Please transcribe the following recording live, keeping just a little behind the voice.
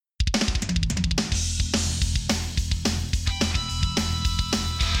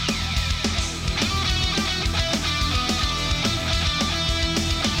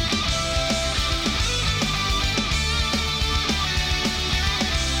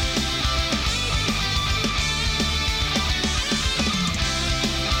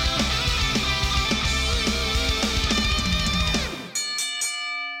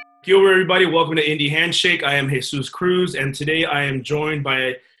Yo, everybody, welcome to Indie Handshake. I am Jesus Cruz, and today I am joined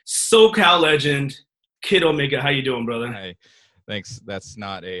by SoCal legend, Kid Omega. How you doing, brother? Hey, thanks. That's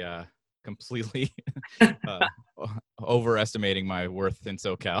not a completely uh, overestimating my worth in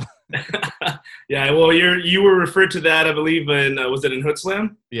SoCal. Yeah, well, you were referred to that, I believe, in was it in Hood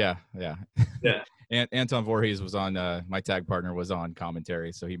Slam? Yeah. Yeah, And Anton Voorhees was on. My tag partner was on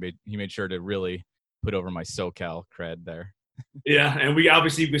commentary, so he made sure to really put over my SoCal cred there. yeah, and we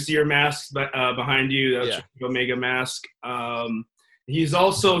obviously can see your mask behind you, that's Yeah. your Omega mask. He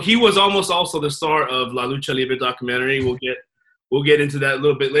was almost also the star of La Lucha Libre documentary. We'll get into that a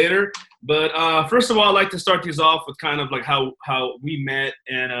little bit later. But first of all, I'd like to start these off with kind of like how we met,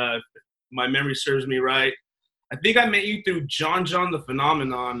 and my memory serves me right. I think I met you through John the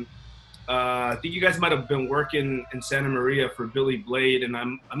Phenomenon. I think you guys might have been working in Santa Maria for Billy Blade, and I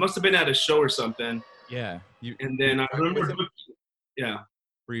must have been at a show or something. Yeah. And Were you then I driving with remember, him? yeah,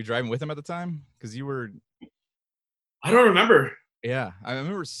 Were you driving with him at the time? Because you were. I don't remember. Yeah, I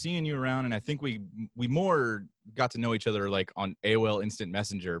remember seeing you around, and I think we more got to know each other like on AOL Instant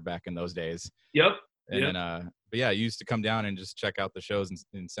Messenger back in those days. Yep. And then, but yeah, you used to come down and just check out the shows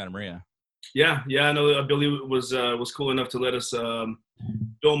in Santa Maria. Yeah. I know Billy was cool enough to let us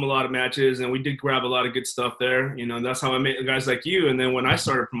film a lot of matches, and we did grab a lot of good stuff there. You know, and that's how I met guys like you. And then when I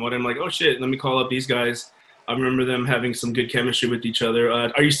started promoting, I'm like, oh shit, let me call up these guys. I remember them having some good chemistry with each other.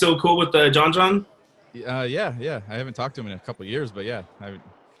 Are you still cool with John? Yeah. I haven't talked to him in a couple of years, but yeah,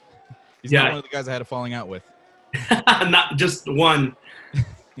 he's not Yeah, one of the guys I had a falling out with. not just one.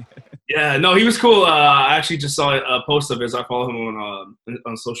 Yeah, no, he was cool. I actually just saw a post of his. I follow him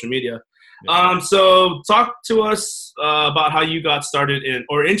on social media. Yeah. So talk to us about how you got started in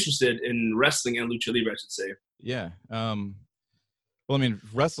or interested in wrestling and lucha libre, I should say. Yeah. Well, I mean,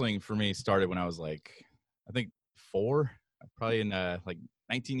 wrestling for me started when I was like, I think 4, probably in like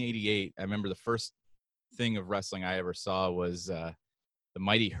 1988. I remember the first thing of wrestling I ever saw was the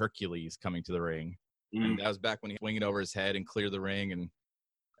Mighty Hercules coming to the ring. And that was back when he swing it over his head and clear the ring, and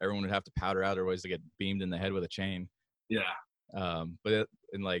everyone would have to powder out, otherwise they get beamed in the head with a chain. Yeah.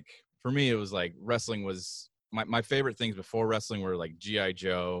 And like for me, it was like wrestling was my favorite things before wrestling were like G.I.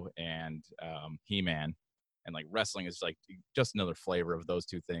 Joe and He-Man, and like wrestling is like just another flavor of those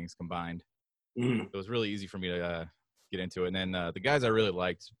two things combined. Mm. It was really easy for me to get into it. And then the guys I really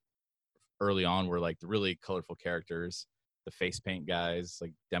liked early on were like the really colorful characters, the face paint guys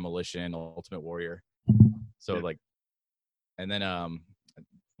like Demolition, Ultimate Warrior. So Yeah. like, and then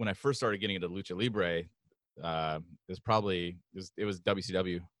when I first started getting into Lucha Libre, it was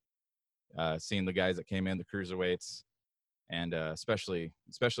WCW. Seeing the guys that came in, the cruiserweights, and especially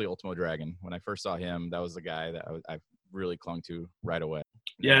Ultimo Dragon. When I first saw him, that was the guy that I really clung to right away.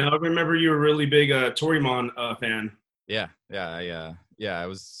 Yeah, and I remember you were a really big Torimon fan. I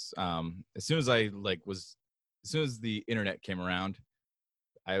was as soon as the internet came around,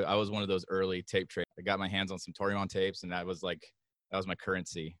 I was one of those early tape trades. I got my hands on some Torimon tapes, and that was my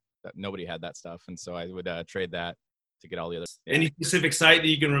currency. That nobody had that stuff, and so I would trade that to get all the other. Yeah. Any specific site that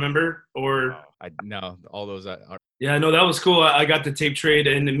you can remember, or? I know all those are. Yeah, no, that was cool. I got the tape trade,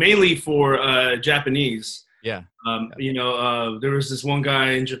 and mainly for Japanese. Yeah. There was this one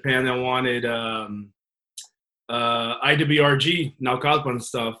guy in Japan that wanted IWRG, Naucalpan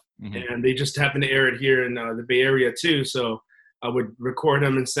stuff, Mm-hmm. and they just happened to air it here in the Bay Area too. So I would record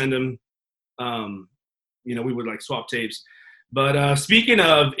them and send them. We would like swap tapes. But speaking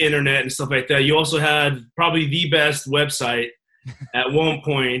of internet and stuff like that, you also had probably the best website at one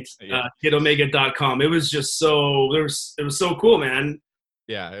point, Yeah. KidOmega.com. It was just it was so cool, man.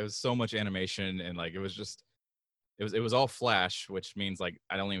 Yeah, it was so much animation, and like it was all Flash, which means like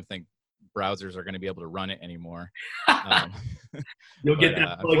I don't even think browsers are going to be able to run it anymore. You'll get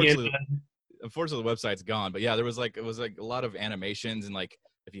that plug-in. Unfortunately, the website's gone. But yeah, it was like a lot of animations, and like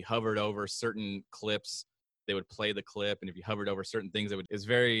if you hovered over certain clips, they would play the clip, and if you hovered over certain things, it's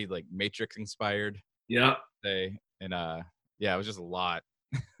very like Matrix inspired. Yeah. It was just a lot.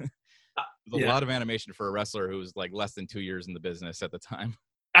 A Yeah. lot of animation for a wrestler who was like less than 2 years in the business at the time.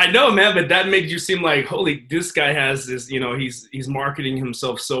 I know, man, but that made you seem like, holy, this guy has this, he's marketing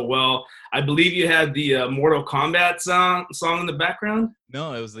himself so well. I believe you had the Mortal Kombat song in the background.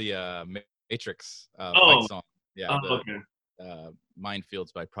 No, it was the Matrix Oh. fight song. Yeah, Okay.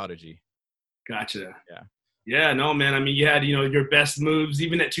 Minefields by Prodigy. Gotcha. Yeah. Yeah, no, man. I mean, you had, your best moves.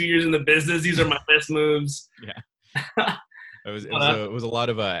 Even at 2 years in the business, these are my best moves. Yeah. It was a lot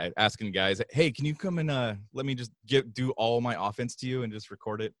of asking guys, hey, can you come and let me just do all my offense to you and just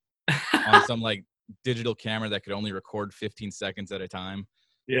record it on some like digital camera that could only record 15 seconds at a time.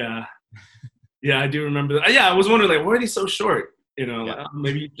 Yeah. Yeah, I do remember that. Yeah, I was wondering, like, why are they so short? You know, Yeah. like,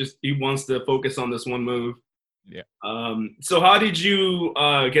 maybe he wants to focus on this one move. Yeah. So how did you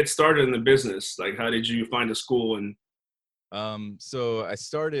get started in the business? Like, how did you find a school? And So I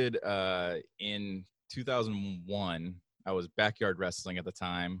started in 2001. I was backyard wrestling at the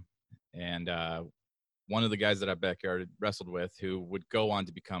time, and one of the guys that I backyard wrestled with, who would go on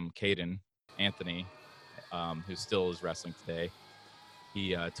to become Caden Anthony, who still is wrestling today.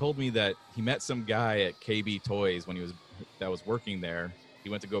 He told me that he met some guy at KB Toys when that was working there. He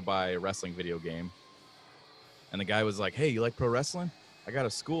went to go buy a wrestling video game, and the guy was like, "Hey, you like pro wrestling? I got a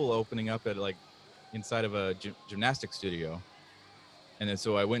school opening up at like inside of a gymnastics studio." And then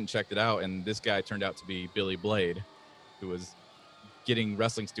so I went and checked it out, and this guy turned out to be Billy Blade, who was getting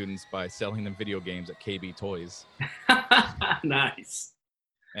wrestling students by selling them video games at KB Toys. Nice.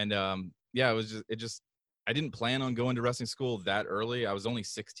 And yeah, I didn't plan on going to wrestling school that early. I was only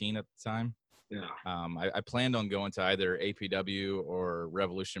 16 at the time. Yeah. I planned on going to either APW or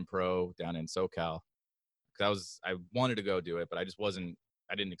Revolution Pro down in SoCal. Because I wanted to go do it, but I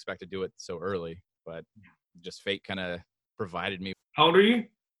didn't expect to do it so early. But just fate kind of provided me. How old are you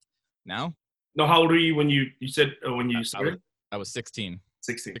now? No, how old are you when you said when you started? I was 16.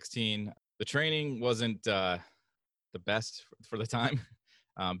 16. 16. The training wasn't the best for the time.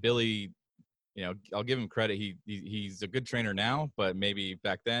 Billy, you know, I'll give him credit. He's a good trainer now, but maybe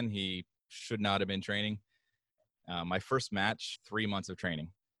back then he should not have been training. My first match, 3 months of training.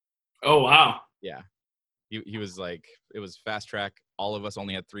 Oh, wow. Yeah. He was like, it was fast track. All of us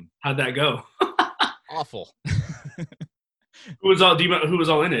only had 3. How'd that go? Awful. Who was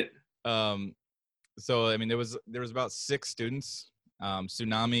all in it? So I mean, there was about 6 students.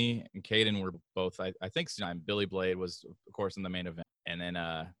 Tsunami and Caden were both. I think Tsunami, Billy Blade was of course in the main event, and then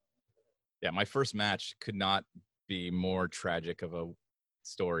yeah, my first match could not be more tragic of a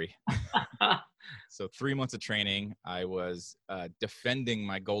story. So 3 months of training, I was defending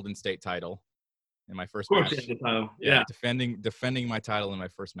my Golden State title in my first match. The title. Yeah, defending my title in my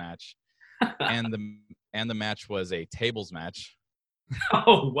first match, and the match was a tables match.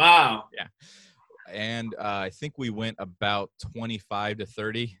 Oh, wow. Yeah. And I think we went about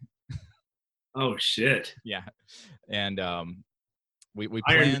 25-30. Oh, shit. Yeah. And we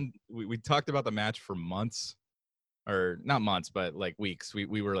planned, we talked about the match for months, or not months, but like weeks.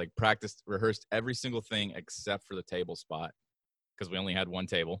 We were like rehearsed every single thing except for the table spot, because we only had one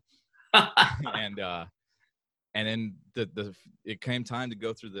table. And then it came time to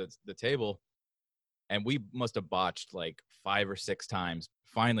go through the table, and we must have botched like 5 or 6 times.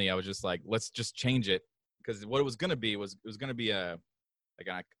 Finally, I was just like, let's just change it, because what it was going to be was an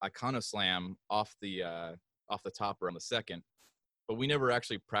iconoslam off the top or on the second, but we never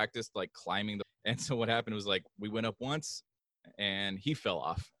actually practiced like climbing and so what happened was like we went up once and he fell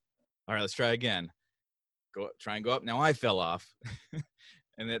off. All right, let's try again. Try and go up. Now I fell off.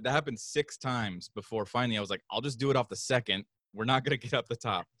 And that happened 6 times before finally I was like, I'll just do it off the second. We're not going to get up the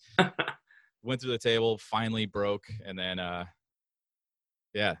top. Went through the table, finally broke, and then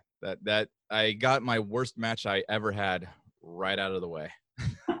yeah, that I got my worst match I ever had right out of the way.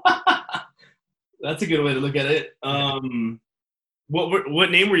 That's a good way to look at it.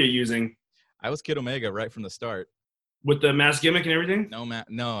 What name were you using? I was Kid Omega right from the start. With the mask gimmick and everything? No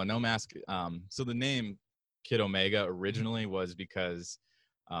mask. So the name Kid Omega originally was because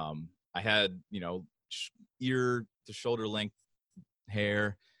I had, you know, ear to shoulder length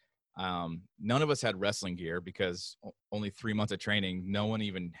hair. None of us had wrestling gear because only 3 months of training, no one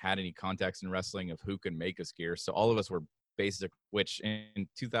even had any contacts in wrestling of who could make us gear. So all of us were basic, which in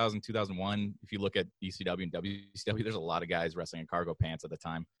 2000, 2001, if you look at ECW and WCW, there's a lot of guys wrestling in cargo pants at the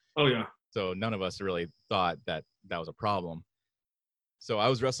time. Oh, yeah. So none of us really thought that was a problem. So I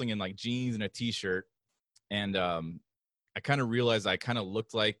was wrestling in like jeans and a t-shirt, and I kind of realized I kind of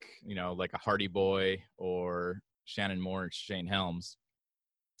looked like, you know, like a Hardy Boy or Shannon Moore and Shane Helms.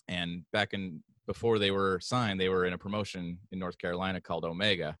 And before they were signed, they were in a promotion in North Carolina called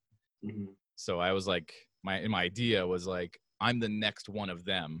Omega. Mm-hmm. So I was like, my idea was like, I'm the next one of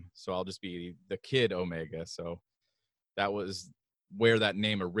them, so I'll just be the Kid Omega. So that was where that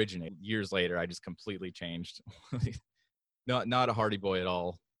name originated. Years later, I just completely changed. Not a Hardy Boy at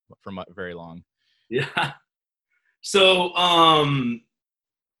all for very long. Yeah. So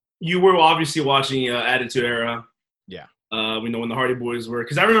you were obviously watching Attitude Era. Yeah. We know when the Hardy Boys were,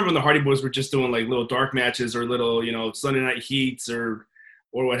 because I remember when the Hardy Boys were just doing like little dark matches or little, you know, Sunday Night Heats or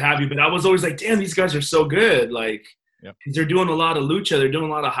what have you. But I was always like, damn, these guys are so good. Like, yep. They're doing a lot of lucha. They're doing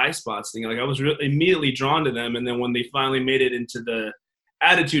a lot of high spots thing. Like, I was immediately drawn to them. And then when they finally made it into the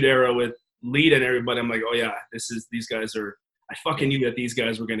Attitude Era with Lita and everybody, I'm like, oh yeah, these guys are. I fucking knew that these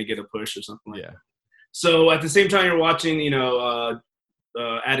guys were going to get a push or something like that. So at the same time you're watching,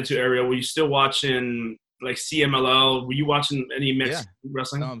 Attitude Era, were you still watching like CMLL? Were you watching any Yeah. Mexican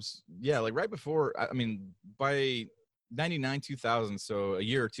wrestling? Yeah, like right before, I mean, by 99, 2000, so a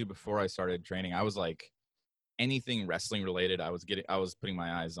year or two before I started training, I was like anything wrestling related, I was putting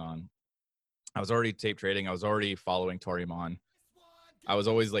my eyes on. I was already tape trading. I was already following Torimon. I was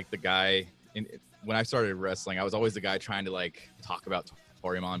always like the guy when I started wrestling, I was always the guy trying to like talk about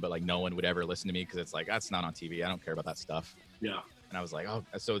Torimon, but like no one would ever listen to me because it's like, that's not on TV. I don't care about that stuff. Yeah. And I was like, oh,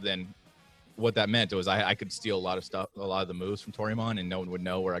 so then what that meant was I could steal a lot of the moves from Torimon, and no one would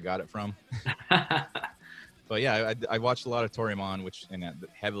know where I got it from. But yeah, I watched a lot of Torimon,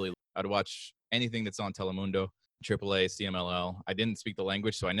 heavily. I'd watch anything that's on Telemundo, AAA, CMLL. I didn't speak the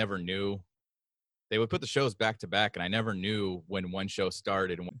language, so I never knew. They would put the shows back to back, and I never knew when one show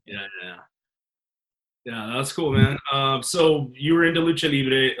started. Yeah, that's cool, man. So you were into Lucha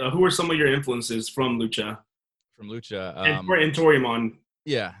Libre. Who were some of your influences from Lucha? From Lucha. And Torimon.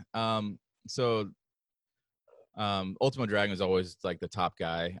 Yeah. Ultimo Dragon was always like the top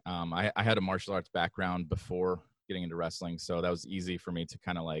guy. I had a martial arts background before getting into wrestling, so that was easy for me to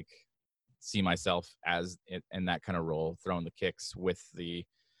kind of like see myself in that kind of role, throwing the kicks with the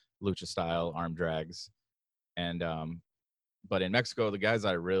Lucha style arm drags. And but in Mexico, the guys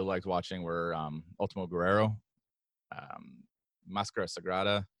I really liked watching were Ultimo Guerrero, Mascara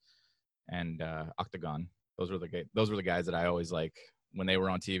Sagrada, and Octagon. Those were the guys that I always like when they were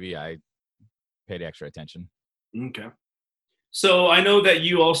on TV. I paid extra attention. Okay. So I know that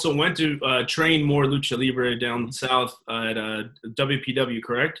you also went to train more Lucha Libre down south at WPW,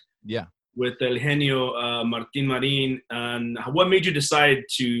 correct? Yeah. With El Genio Martin Marin. And what made you decide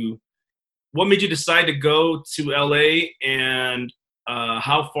to go to LA, and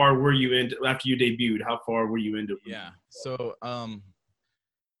how far were you into after you debuted? How far were you into? Yeah. So I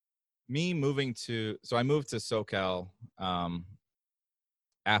moved to SoCal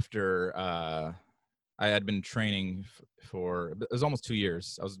after I had been training for, it was almost 2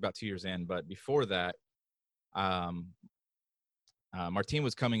 years. I was about 2 years in, but before that, Martin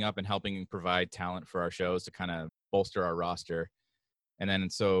was coming up and helping provide talent for our shows to kind of bolster our roster. And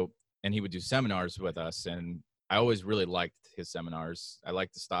he would do seminars with us, and I always really liked his seminars. I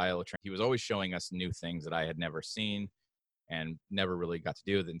liked the style. He was always showing us new things that I had never seen and never really got to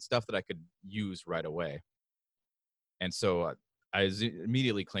do, and stuff that I could use right away. And so I was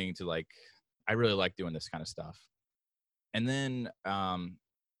immediately clinging to like, I really like doing this kind of stuff. And then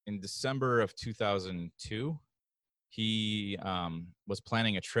in December of 2002, he was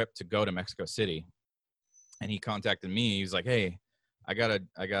planning a trip to go to Mexico City, and he contacted me. He was like, "Hey, I got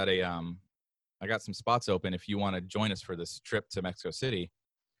some spots open if you want to join us for this trip to Mexico City.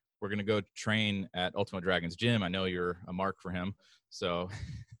 We're going to go train at Ultimo Dragon's gym. I know you're a mark for him, so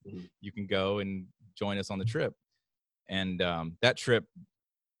you can go and join us on the trip." And that trip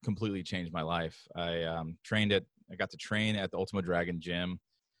completely changed my life. I got to train at the Ultimo Dragon gym,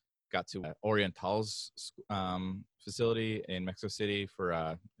 got to Oriental's facility in Mexico City for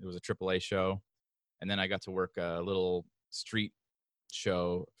it was a AAA show. And then I got to work a little street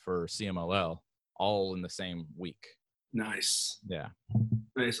show for CMLL all in the same week. Nice. Yeah.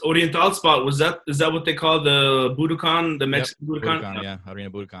 Nice. Oriental spot, is that what they call the Budokan, the Mexican Budokan? Budokan, yeah, Arena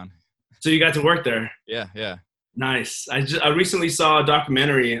Budokan. So you got to work there? Yeah. Nice. I recently saw a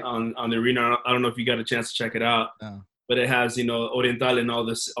documentary on the arena. I don't know if you got a chance to check it out. Oh. But it has, Oriental and all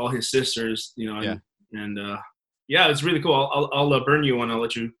his sisters, and yeah, it's really cool. I'll burn you one. I'll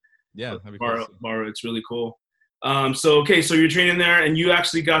let you borrow. It's really cool. So you're training there, and you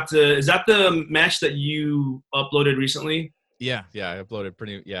actually got to. Is that the match that you uploaded recently? Yeah, I uploaded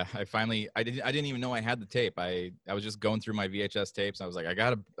I didn't even know I had the tape. I was just going through my VHS tapes. I was like, I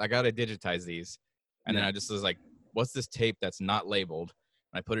gotta digitize these, and then I just was like, what's this tape that's not labeled?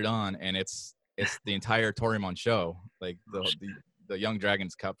 And I put it on, and it's the entire Torimon show, like the Young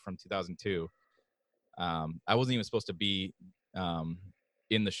Dragons Cup from 2002. I wasn't even supposed to be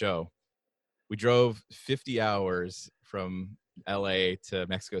in the show. We drove 50 hours from LA to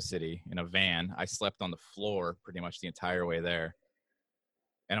Mexico City in a van. I slept on the floor pretty much the entire way there.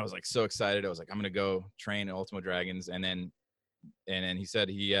 And I was like so excited. I was like, I'm going to go train at Ultimo Dragons. And then he said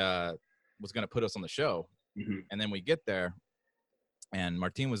he was going to put us on the show. Mm-hmm. And then we get there, and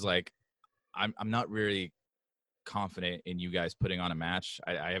Martin was like, I'm not really confident in you guys putting on a match.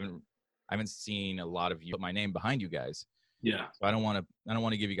 I haven't seen a lot of you put my name behind you guys. Yeah. So I don't want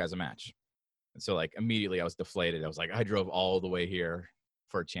to give you guys a match. And so like immediately I was deflated. I was like, I drove all the way here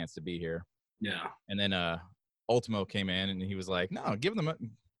for a chance to be here. Yeah. And then Ultimo came in, and he was like, no, put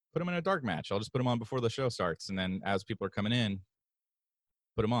them in a dark match. I'll just put them on before the show starts. And then as people are coming in,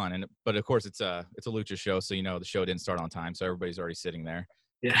 put him on. But of course, it's a lucha show, so the show didn't start on time, so everybody's already sitting there.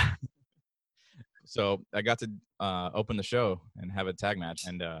 Yeah. So I got to open the show and have a tag match,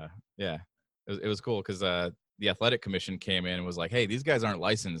 and yeah, it was cool because the athletic commission came in and was like, "Hey, these guys aren't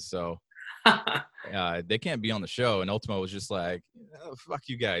licensed, so they can't be on the show." And Ultimo was just like, oh, "Fuck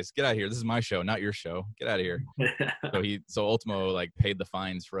you guys, get out of here! This is my show, not your show. Get out of here." So Ultimo like paid the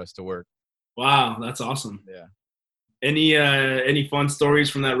fines for us to work. Wow, that's awesome. Yeah. Any fun stories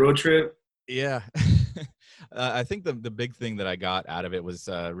from that road trip? Yeah. I think the big thing that I got out of it was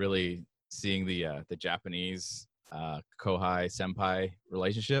really seeing the Japanese Kohai Senpai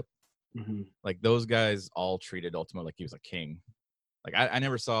relationship. Mm-hmm. Like those guys all treated Ultimo like he was a king. Like I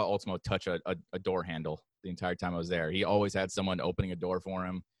never saw Ultimo touch a door handle the entire time I was there. He always had someone opening a door for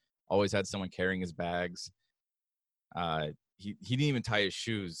him, always had someone carrying his bags. He didn't even tie his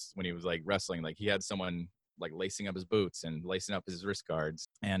shoes when he was like wrestling. Like he had someone like lacing up his boots and lacing up his wrist guards.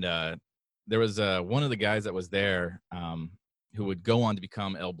 And there was one of the guys that was there who would go on to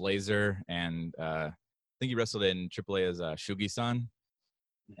become El Blazer, and I think he wrestled in AAA as Shugi-san.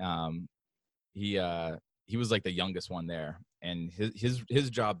 He was like the youngest one there, and his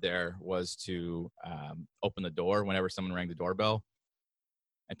job there was to open the door whenever someone rang the doorbell,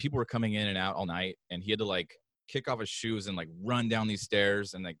 and people were coming in and out all night, and he had to like kick off his shoes and like run down these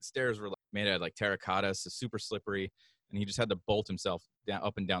stairs, and like the stairs were like made out of like terracotta, so super slippery, and he just had to bolt himself down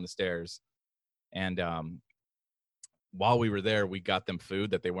up and down the stairs. And while we were there, we got them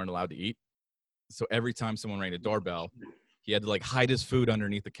food that they weren't allowed to eat. So every time someone rang the doorbell, he had to like hide his food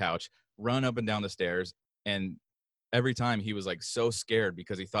underneath the couch, run up and down the stairs. And every time he was like so scared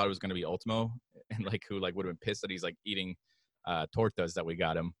because he thought it was going to be Ultimo, and like who like would have been pissed that he's like eating tortas that we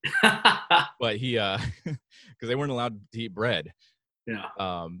got him. But he because they weren't allowed to eat bread. Yeah.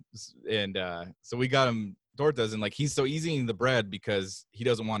 So we got him tortas, and like he's so eating the bread because he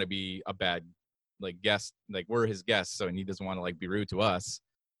doesn't want to be a bad like guest. Like we're his guests, so and he doesn't want to like be rude to us.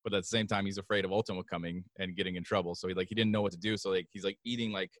 But at the same time, he's afraid of Ultimo coming and getting in trouble. So he didn't know what to do. So like he's like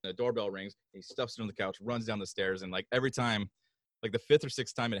eating, like the doorbell rings, he stuffs it on the couch, runs down the stairs, and like every time, like the fifth or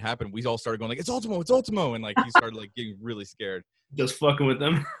sixth time it happened, we all started going like, "It's Ultimo, it's Ultimo," and like he started like getting really scared. Just fucking with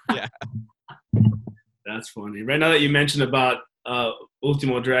them. Yeah. That's funny. Right now that you mentioned about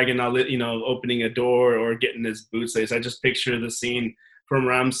Ultimo Dragon, opening a door or getting his boots laced, I just picture the scene from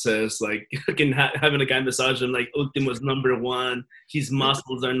Ramses, like having a guy massage him, like Ultimo's number one. His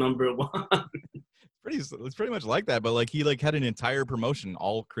muscles are number one. It's pretty much like that, but like he like had an entire promotion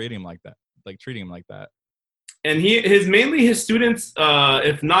all creating him like that, like treating him like that. And his students,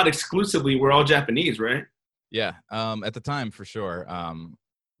 if not exclusively, were all Japanese, right? Yeah, at the time for sure. And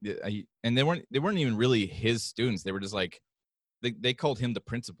they weren't even really his students. They were just like they called him the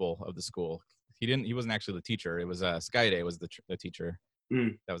principal of the school. He wasn't actually the teacher. It was Skyday was the teacher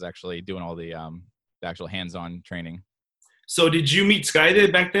that was actually doing all the actual hands-on training. So did you meet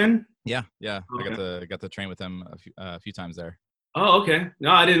Skyday back then? Yeah. Okay. I got to train with him a few times there. Oh, okay.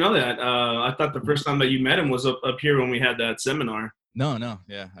 No, I didn't know that. I thought the first time that you met him was up here when we had that seminar. No.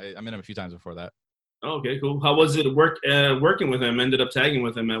 Yeah, I met him a few times before that. Oh, okay, cool. How was it working with him? Ended up tagging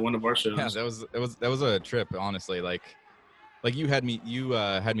with him at one of our shows. Yeah, that was a trip, honestly. Like you had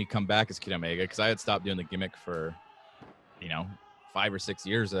me come back as Kid Omega because I had stopped doing the gimmick for 5 or 6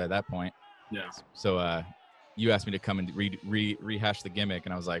 years at that point. Yeah. So you asked me to come and rehash the gimmick,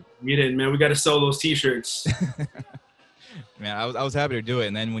 and I was like, "You didn't, man. We got to sell those T-shirts." Man, I was happy to do it,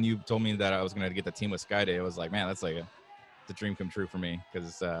 and then when you told me that I was going to get the team with Skyday, I was like, man, that's like it's a dream come true for me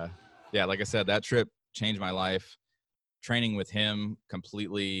because yeah, like I said, that trip changed my life. Training with him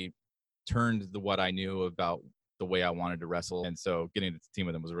completely turned what I knew about the way I wanted to wrestle, and so getting to team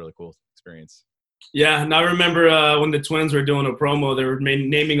with him was a really cool experience. Yeah, and I remember when the Twins were doing a promo, they were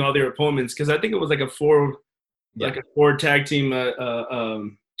naming all their opponents because I think it was like a four tag team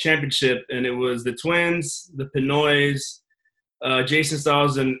championship, and it was the Twins, the Pinoys, Jason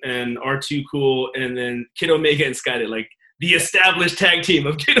Styles and R2 Cool, and then Kid Omega and Skyday, like the established tag team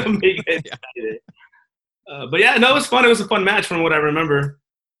of Kid Omega and Skyday. But yeah, no, it was fun. It was a fun match from what I remember.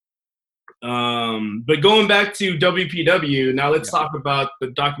 But going back to WPW, now let's talk about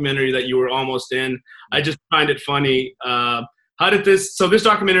the documentary that you were almost in. I just find it funny. How did this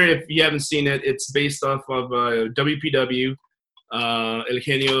documentary, if you haven't seen it, it's based off of WPW, El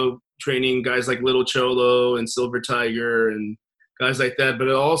Genio training guys like Little Cholo and Silver Tiger and guys like that. But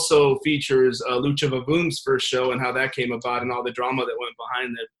it also features Lucha Vavoom's first show and how that came about and all the drama that went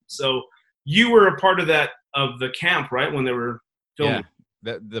behind it. So you were a part of that, of the camp, right, when they were filming?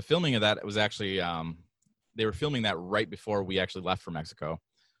 Yeah, the filming of that was actually they were filming that right before we actually left for Mexico.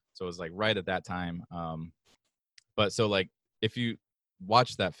 So it was like right at that time. But so like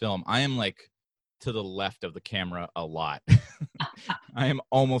watch that film, I am like to the left of the camera a lot. I am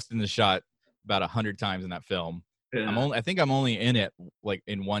almost in the shot about 100 times in that film. Yeah. I think I'm only in it like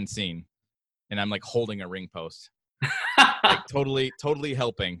in one scene, and I'm like holding a ring post, like totally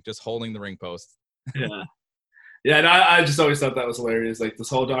helping, just holding the ring post. Yeah. Yeah, and I just always thought that was hilarious. Like this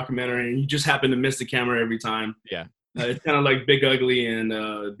whole documentary, and you just happen to miss the camera every time. Yeah. It's kind of like Big Ugly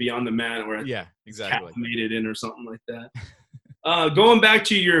and Beyond the Man, where Yeah, exactly. Cat made it in or something like that. Going back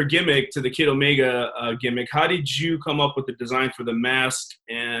to your gimmick, to the Kid Omega gimmick, how did you come up with the design for the mask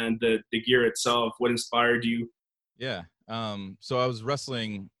and the gear itself? What inspired you? Yeah. So I was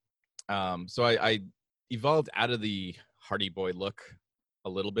wrestling. So I evolved out of the Hardy Boy look a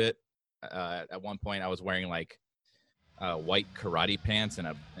little bit. At one point, I was wearing like white karate pants and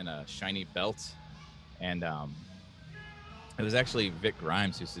a shiny belt, and it was actually Vic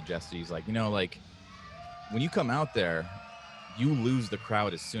Grimes who suggested, he's like, like when you come out there, you lose the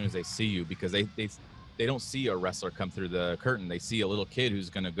crowd as soon as they see you, because they don't see a wrestler come through the curtain. They see a little kid who's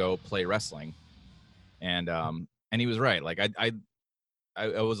going to go play wrestling. And he was right. Like I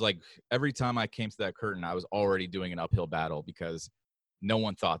was like, every time I came to that curtain, I was already doing an uphill battle, because no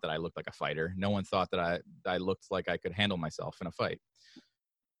one thought that I looked like a fighter. No one thought that I looked like I could handle myself in a fight.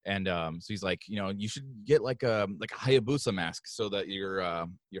 And so he's like, you should get like a Hayabusa mask so that your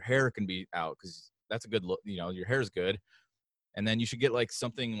hair can be out, because that's a good look. Your hair's good. And then you should get like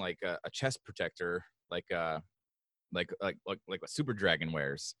something like a chest protector, like what Super Dragon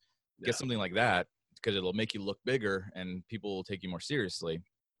wears. Get something like that, because it'll make you look bigger and people will take you more seriously.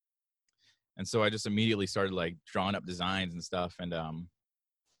 And so I just immediately started like drawing up designs and stuff. And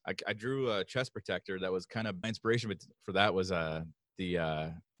I drew a chest protector that was kind of my inspiration for that was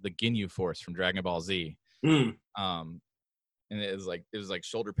the Ginyu Force from Dragon Ball Z. Mm. And it was like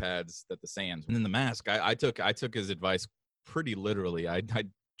shoulder pads that the Saiyans. And then the mask, I took his advice pretty literally. I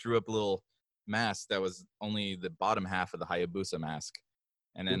drew up a little mask that was only the bottom half of the Hayabusa mask.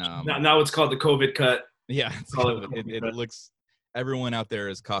 And then now it's called the COVID cut. Yeah, it looks. Everyone out there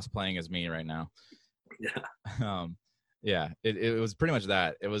is cosplaying as me right now. Yeah. Yeah. It was pretty much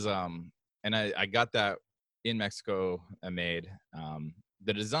that. It was and I got that in Mexico. I made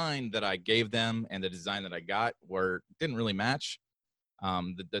the design that I gave them and the design that I got didn't really match.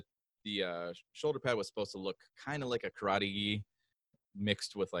 The shoulder pad was supposed to look kind of like a karate gi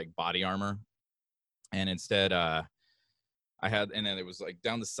mixed with like body armor, and instead and then it was like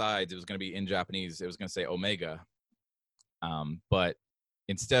down the sides, it was going to be in Japanese. It was going to say Omega. But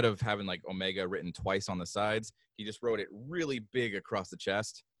instead of having like Omega written twice on the sides, he just wrote it really big across the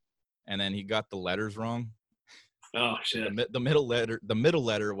chest, and then he got the letters wrong. Oh shit! The middle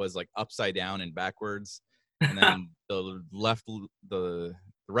letter was like upside down and backwards, and then the last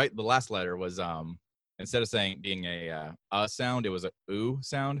letter was instead of being a sound, it was a oo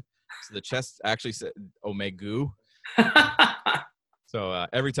sound. So the chest actually said Omegu. So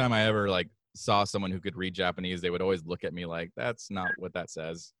every time I ever like saw someone who could read Japanese, they would always look at me like, that's not what that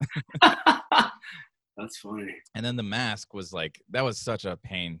says. That's funny. And then the mask was like, that was such a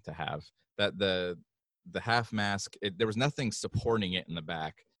pain to have. That the half mask, there was nothing supporting it in the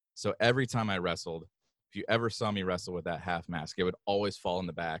back. So every time I wrestled, if you ever saw me wrestle with that half mask, it would always fall in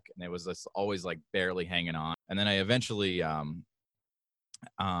the back, and it was just always like barely hanging on. And then I eventually around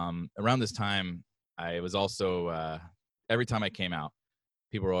this time, I was also every time I came out,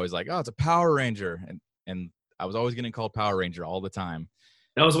 people were always like, oh, it's a Power Ranger. And I was always getting called Power Ranger all the time.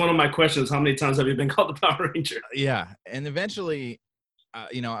 That was one of my questions. How many times have you been called the Power Ranger? Yeah. And eventually, I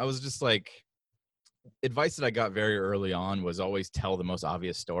was just like, advice that I got very early on was always tell the most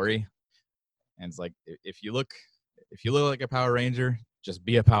obvious story. And it's like, if you look like a Power Ranger, just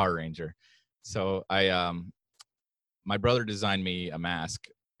be a Power Ranger. So my brother designed me a mask,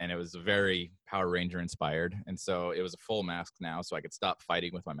 and it was very Power Ranger inspired. And so it was a full mask now, so I could stop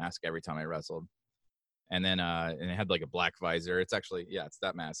fighting with my mask every time I wrestled. And then and it had like a black visor. It's actually, it's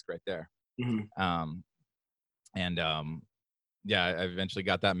that mask right there. Mm-hmm. Yeah, I eventually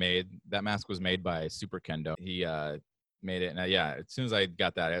got that made. That mask was made by Super Kendo. He made it. And as soon as I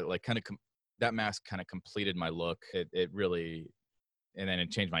got that, it like that mask kind of completed my look. It really, and then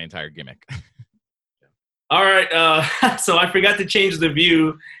it changed my entire gimmick. All right, so I forgot to change the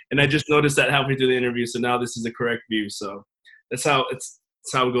view, and I just noticed that halfway through the interview. So now this is the correct view. So that's how it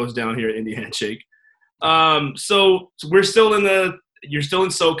goes down here at Indie Handshake. So you're still in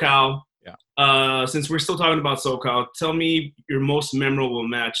SoCal. Yeah. Since we're still talking about SoCal, tell me your most memorable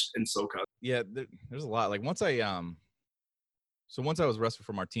match in SoCal. Yeah, there's a lot. Like once I was wrestling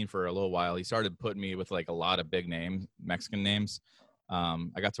for Martin for a little while, he started putting me with like a lot of big names, Mexican names.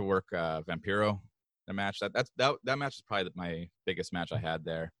 I got to work Vampiro a match. That match is probably my biggest match I had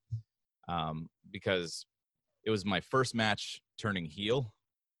there, because it was my first match turning heel,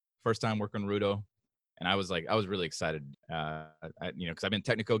 first time working Rudo, and I was really excited, because I've been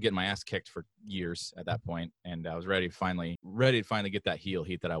technical, getting my ass kicked for years at that point, and I was ready to finally get that heel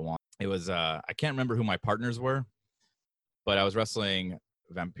heat that I want. It was I can't remember who my partners were, but I was wrestling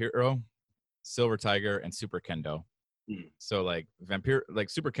Vampiro, Silver Tiger, and Super Kendo. So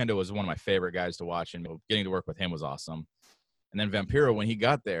Super Kendo was one of my favorite guys to watch, and getting to work with him was awesome. And then Vampiro, when he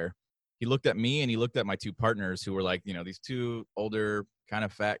got there, he looked at me and he looked at my two partners, who were these two older, kind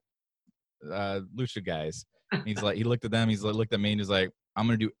of fat lucha guys. And he looked at them, looked at me, and he's like, I'm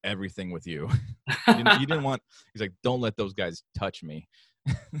gonna do everything with you. You didn't want. He's like, don't let those guys touch me.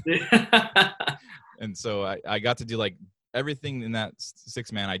 And so I got to do everything in that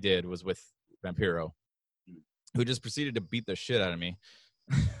 6-man I did was with Vampiro, who just proceeded to beat the shit out of me.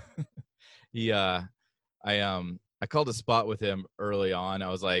 I called a spot with him early on. I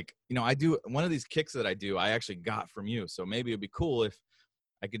was like, I do one of these kicks that I do, I actually got from you. So maybe it'd be cool if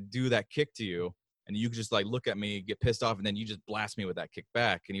I could do that kick to you and you could just look at me, get pissed off, and then you just blast me with that kick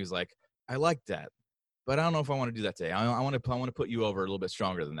back. And he was like, I like that, but I don't know if I want to do that today. I want to put you over a little bit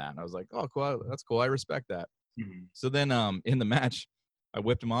stronger than that. And I was like, oh, cool. That's cool. I respect that. Mm-hmm. So then in the match, I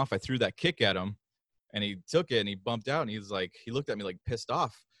whipped him off. I threw that kick at him, and he took it and he bumped out, and he looked at me pissed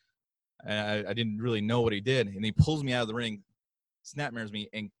off. And I didn't really know what he did. And he pulls me out of the ring, snap mirrors me,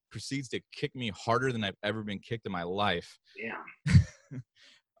 and proceeds to kick me harder than I've ever been kicked in my life. Yeah.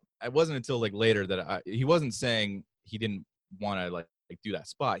 It wasn't until later that he wasn't saying he didn't want to do that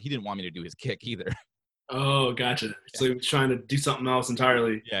spot. He didn't want me to do his kick either. Oh, gotcha. So he was trying to do something else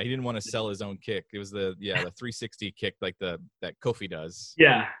entirely. Yeah, he didn't want to sell his own kick. It was the 360 kick that Kofi does.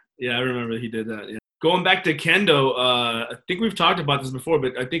 Yeah, I remember he did that. Yeah. Going back to Kendo, I think we've talked about this before,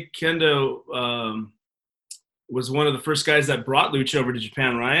 but I think Kendo was one of the first guys that brought lucha over to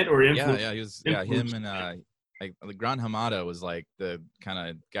Japan, right? Or yeah, he was. Yeah, him and Gran Hamada was the kind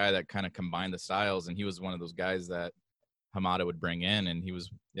of guy that kind of combined the styles, and he was one of those guys that Hamada would bring in, and he was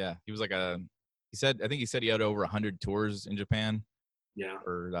he said he had over 100 tours in Japan. Yeah.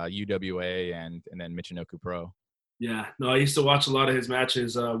 For UWA and then Michinoku Pro. Yeah, no, I used to watch a lot of his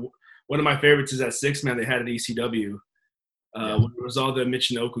matches. One of my favorites is that 6-man they had at ECW. When it was all the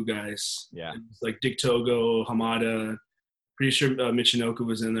Michinoku guys. Yeah. It was Dick Togo, Hamada. Pretty sure Michinoku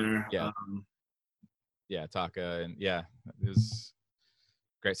was in there. Yeah. Taka, and it was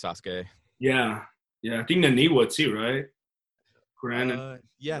great. Sasuke. Yeah. I think Naniwa too, right? I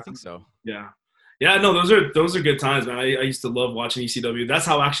think so. Yeah, no, those are good times, man. I used to love watching ECW. That's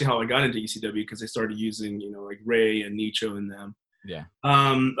how I got into ECW, because they started using Ray and Nicho in them. Yeah.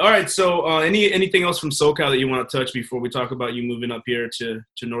 All right. So anything else from SoCal that you want to touch before we talk about you moving up here to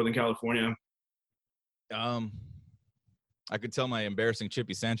Northern California? I could tell my embarrassing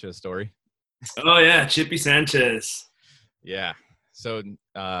Chippy Sanchez story. Oh yeah, Chippy Sanchez. Yeah. So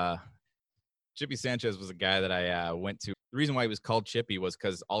Chippy Sanchez was a guy that I went to. The reason why he was called Chippy was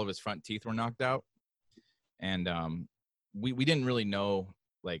because all of his front teeth were knocked out, and we didn't really know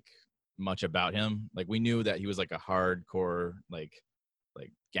much about him. We knew that he was a hardcore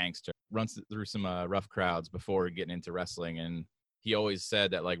gangster, runs through some rough crowds before getting into wrestling, and he always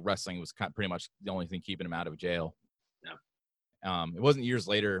said that wrestling was pretty much the only thing keeping him out of jail. Yeah. It wasn't years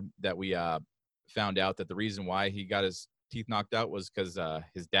later that we found out that the reason why he got his teeth knocked out was because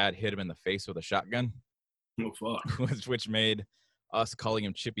his dad hit him in the face with a shotgun. Oh fuck! Which made us calling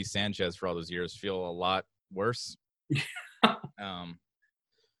him Chippy Sanchez for all those years feel a lot worse.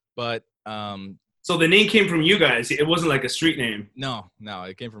 So the name came from you guys. It wasn't a street name. No,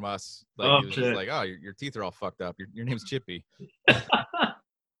 it came from us. He was just oh, your teeth are all fucked up. Your name's Chippy. But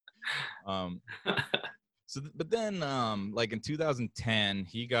then in 2010,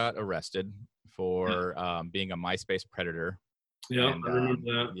 he got arrested for being a MySpace predator. Yeah, I remember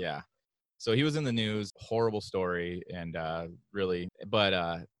that. Yeah. So he was in the news, horrible story, and really,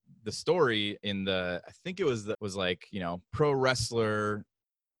 but the story I think it was pro wrestler,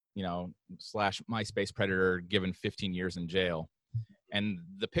 / MySpace predator given 15 years in jail. And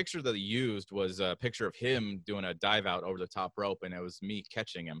the picture that he used was a picture of him doing a dive out over the top rope, and it was me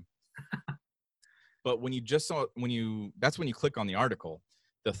catching him. But when you that's when you click on the article,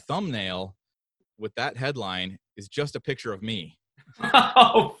 the thumbnail with that headline is just a picture of me.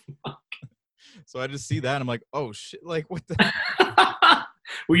 Oh, fuck. So I just see that and I'm like, oh shit, what the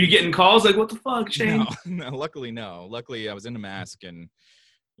Were you getting calls what the fuck, Shane? No, luckily no. Luckily I was in a mask and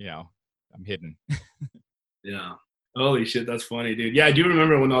I'm hidden. Yeah. Holy shit, that's funny, dude. Yeah, I do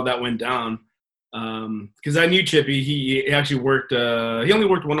remember when all that went down. Because I knew Chippy. He actually worked he only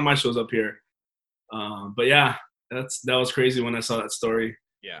worked one of my shows up here. But yeah, that was crazy when I saw that story.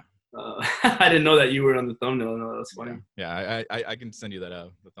 Yeah. I didn't know that you were on the thumbnail. No, that's funny. Yeah, I can send you that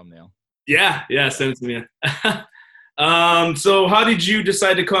the thumbnail. Yeah, send it to me. So how did you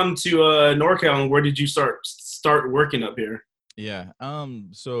decide to come to NorCal, and where did you start working up here? Yeah.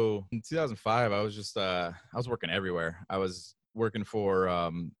 So in 2005, I was just I was working everywhere. I was working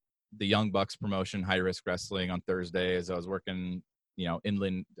for the Young Bucks promotion, High Risk Wrestling, on Thursdays. I was working,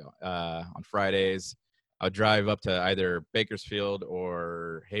 inland on Fridays. I would drive up to either Bakersfield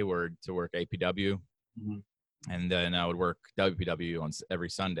or Hayward to work APW, Mm-hmm. and then I would work WPW on every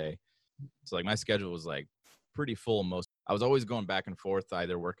Sunday. So like my schedule was like pretty full. I was always going back and forth,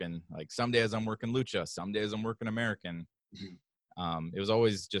 either working like some days I'm working Lucha, some days I'm working American. It was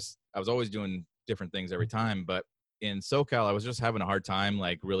always I was always doing different things every time. But in SoCal, I was just having a hard time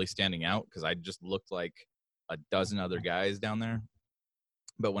like really standing out because I just looked like a dozen other guys down there.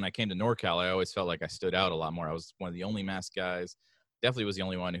 But when I came to NorCal, I always felt like I stood out a lot more. I was one of the only masked guys. Definitely was the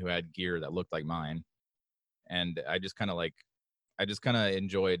only one who had gear that looked like mine. And I just kind of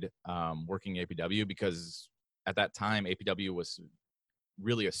enjoyed working APW because at that time, APW was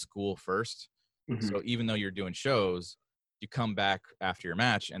really a school first. Mm-hmm. So even though you're doing shows, you come back after your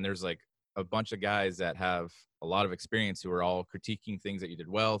match and there's like a bunch of guys that have a lot of experience who are all critiquing things that you did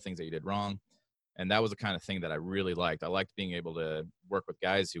well, things that you did wrong. And that was the kind of thing that I really liked. I liked being able to work with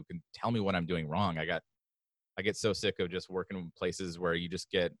guys who can tell me what I'm doing wrong. I get so sick of just working in places where you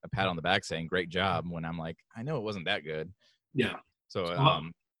just get a pat on the back saying great job when I'm like, I know it wasn't that good. Yeah. So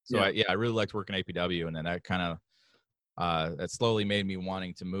I really liked working APW, and then that kind of that slowly made me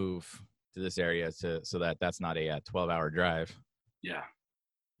wanting to move to this area so that that's not a 12-hour drive. Yeah.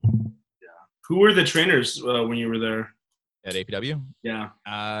 Who were the trainers when you were there at APW? Yeah.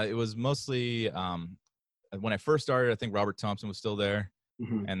 It was mostly when I first started, I think Robert Thompson was still there.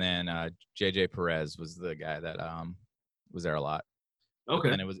 Mm-hmm. And then JJ Perez was the guy that was there a lot.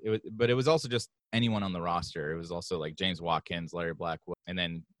 Okay. And it was also just anyone on the roster. It was also like James Watkins, Larry Blackwood, and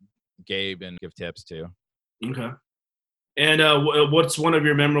then Gabe and Give Tips too. Okay. And what's one of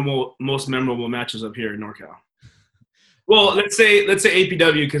your most memorable matches up here in NorCal? Well, let's say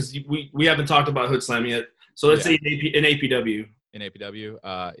APW, because we haven't talked about Hood Slam yet. So let's say in APW. In APW,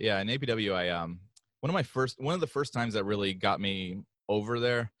 in APW, I one of the first times that really got me over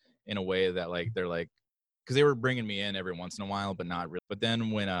there in a way that like they're like, because they were bringing me in every once in a while, but not really. But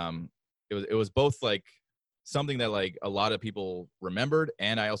then when it was both like something that like a lot of people remembered,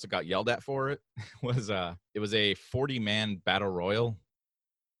 and I also got yelled at for it. It was a 40-man battle royal.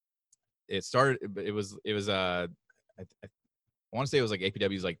 It was I want to say it was like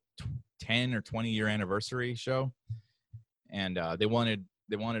APW's like 10 or 20 year anniversary show, and they wanted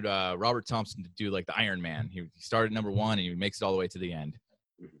Robert Thompson to do like the Iron Man. He started number 1 and he makes it all the way to the end.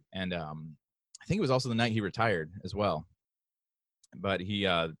 And I think it was also the night he retired as well. But he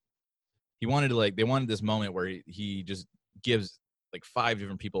wanted to they wanted this moment where he just gives like 5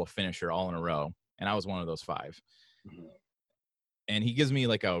 different people a finisher all in a row, and I was one of those 5. Mm-hmm. And he gives me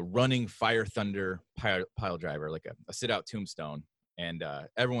like a running Fire Thunder pile driver, like a sit out tombstone. And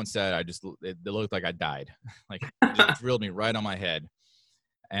everyone said it looked like I died. Like it just drilled me right on my head.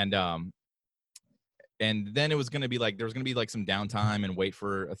 And then it was going to be like, there was going to be like some downtime and wait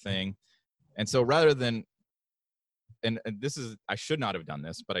for a thing. And so rather than, and I should not have done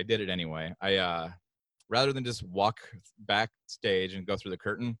this, but I did it anyway. Rather than just walk backstage and go through the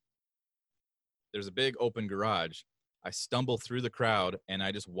curtain, there's a big open garage. I stumble through the crowd and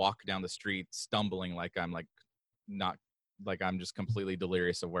I just walk down the street stumbling like I'm like not like I'm just completely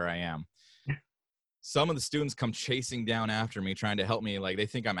delirious of where I am. Some of the students come chasing down after me, trying to help me. Like they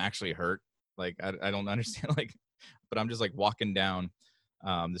think I'm actually hurt. Like I don't understand. Like, but I'm just like walking down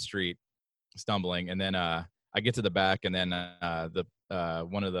the street, stumbling, and then I get to the back, and then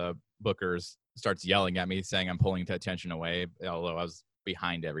one of the bookers starts yelling at me, saying I'm pulling attention away. Although I was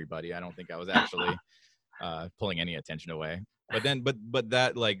behind everybody, I don't think I was actually pulling any attention away. But then, but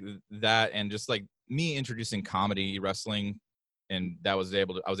that like that, and just like me introducing comedy wrestling, and I was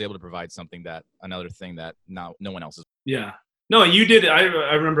able to provide another thing that no one else is. Yeah, no, you did. I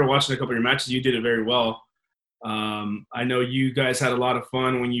remember watching a couple of your matches. You did it very well. I know you guys had a lot of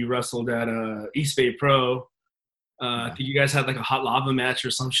fun when you wrestled at East Bay Pro. I think you guys had like a hot lava match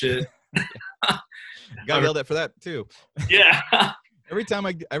or some shit. Got yelled at for that too. Yeah. Every time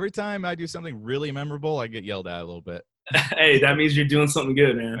I do something really memorable, I get yelled at a little bit. Hey, that means you're doing something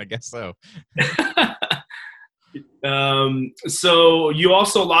good, man. I guess so. So you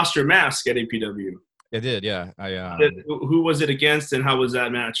also lost your mask at APW. I did, yeah. Who was it against, and how was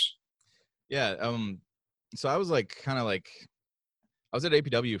that match? Yeah, so I was like kind of like I was at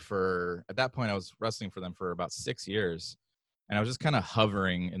APW at that point, I was wrestling for them for about 6 years. And I was just kind of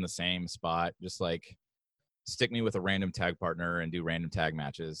hovering in the same spot, just like stick me with a random tag partner and do random tag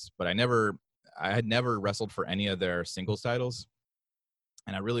matches. But I had never wrestled for any of their singles titles.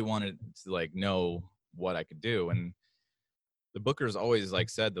 And I really wanted to like know what I could do. And the bookers always like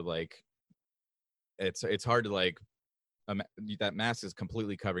said that like, it's hard to like, that mask is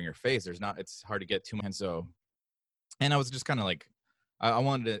completely covering your face. It's hard to get too much. And I was just kind of like, I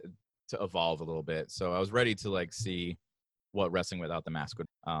wanted it to evolve a little bit. So I was ready to like see what wrestling without the mask would.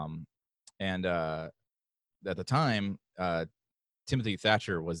 And at the time, Timothy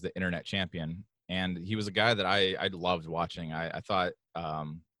Thatcher was the internet champion, and he was a guy that I loved watching. I thought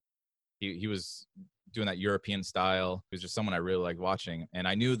he was doing that European style. He was just someone I really liked watching, and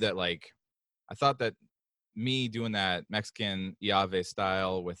I knew that like I thought that me doing that Mexican Iave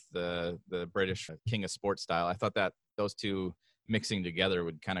style with the British King of Sports style, I thought that those two mixing together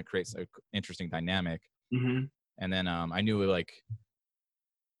would kind of create an interesting dynamic. Mm-hmm. And then I knew like,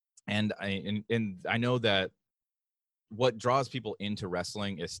 and I know that what draws people into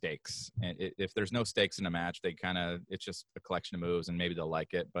wrestling is stakes. And if there's no stakes in a match, it's just a collection of moves and maybe they'll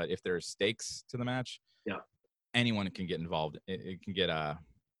like it. But if there's stakes to the match, yeah, anyone can get involved. It can get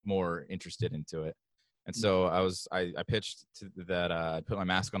more interested into it. And so I pitched that I put my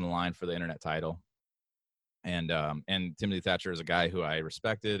mask on the line for the internet title. And Timothy Thatcher is a guy who I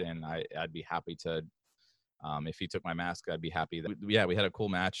respected, and I'd be happy to, if he took my mask, I'd be happy. We had a cool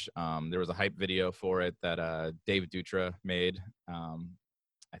match. There was a hype video for it that Dave Dutra made.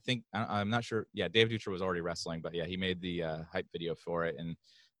 I think, I'm not sure. Yeah, Dave Dutra was already wrestling, but yeah, he made the hype video for it, and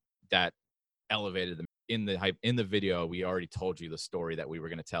that elevated them. In the video, we already told you the story that we were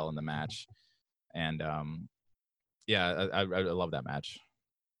going to tell in the match. And yeah, I love that match.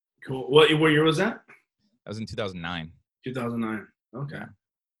 Cool. What year was that? That was in 2009. 2009. Okay.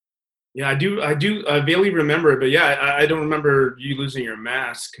 Yeah, I do. I barely remember it, but yeah, I don't remember you losing your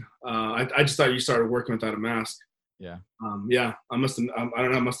mask. I just thought you started working without a mask. Yeah. Yeah, I must have. I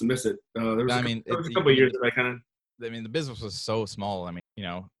don't know. I must have missed it. There was a couple of years that I kind of. I mean, the business was so small. I mean,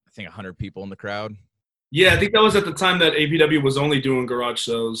 I think 100 people in the crowd. Yeah, I think that was at the time that APW was only doing garage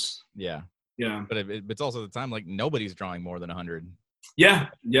shows. Yeah. Yeah. But it's also the time like nobody's drawing more than 100. Yeah.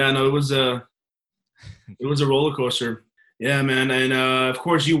 No, it was a roller coaster. Yeah, man, and of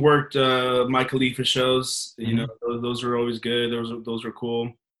course you worked Mike Khalifa shows. You know, those were always good. Those were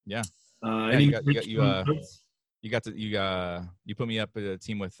cool. Yeah. You put me up in a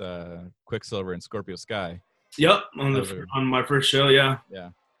team with Quicksilver and Scorpio Sky. Yep, on my first show. Yeah.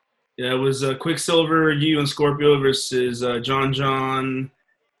 Yeah. Yeah, it was Quicksilver, you and Scorpio versus John,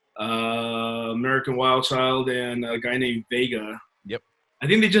 American Wild Child, and a guy named Vega. Yep. I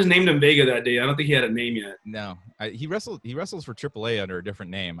think they just named him Vega that day. I don't think he had a name yet. No, he wrestles for AAA under a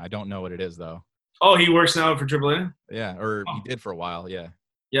different name. I don't know what it is though. Oh, he works now for AAA? Yeah, or he did for a while. Yeah.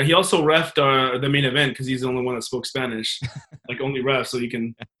 Yeah, he also reffed the main event because he's the only one that spoke Spanish, like only ref. So you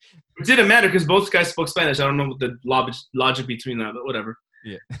can. It didn't matter because both guys spoke Spanish. I don't know what the logic between that, but whatever.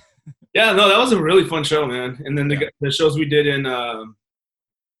 Yeah. Yeah, no, that was a really fun show, man. And then the shows we did in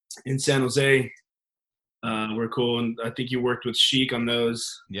San Jose were cool, and I think you worked with Sheik on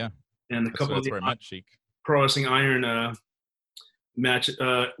those. Yeah. And a couple of where I met Sheik. Pro Wrestling Iron match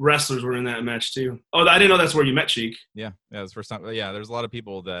wrestlers were in that match too. Oh, I didn't know that's where you met Sheik. Yeah, it was the first time. Yeah, there's a lot of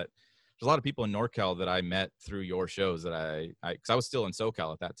people in NorCal that I met through your shows that because I was still in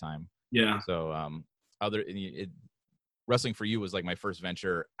SoCal at that time. Yeah. So wrestling for you was like my first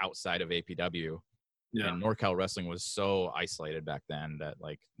venture outside of APW. Yeah. And NorCal wrestling was so isolated back then that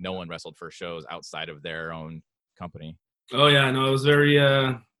like no one wrestled for shows outside of their own company. Oh yeah, no, it was very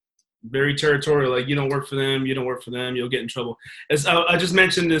very territorial. Like, you don't work for them, you'll get in trouble. As I just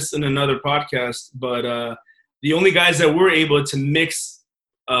mentioned this in another podcast, but the only guys that were able to mix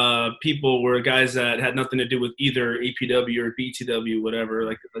people were guys that had nothing to do with either APW or BTW, whatever.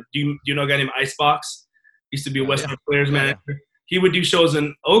 Like, do you know a guy named Icebox? Used to be a Western Players manager. Yeah. He would do shows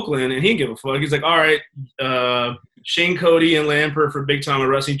in Oakland, and he didn't give a fuck. He's like, all right, Shane Cody and Lamper for Big Time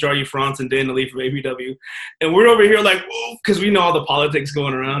Wrestling, Jardy France and Dan Lee from APW. And we're over here like, whoa, because we know all the politics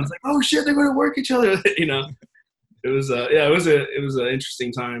going around. It's like, oh, shit, they're going to work each other. You know, it was it was an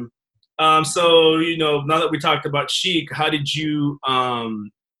interesting time. So, now that we talked about Sheik, how did you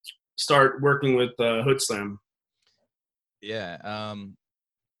start working with Hood Slam? Yeah,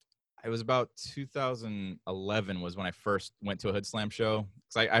 it was about 2011 was when I first went to a Hood Slam show.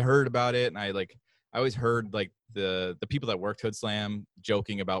 Cause I heard about it, and I always heard like the people that worked Hood Slam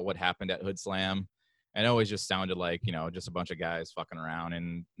joking about what happened at Hood Slam, and it always just sounded like just a bunch of guys fucking around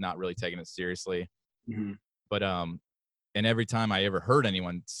and not really taking it seriously. Mm-hmm. But and every time I ever heard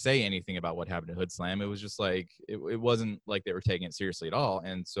anyone say anything about what happened to Hood Slam, it was just like, it wasn't like they were taking it seriously at all.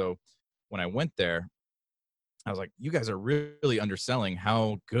 And so when I went there, I was like, you guys are really underselling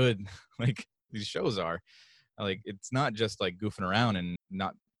how good like these shows are. Like, it's not just like goofing around and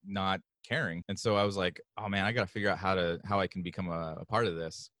not caring. And so I was like, oh man, I got to figure out how I can become a part of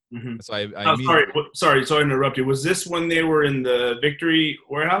this. Mm-hmm. So I sorry to interrupt you. Was this when they were in the Victory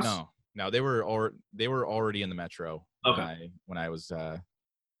Warehouse? No, they were already in the Metro. Okay. When I was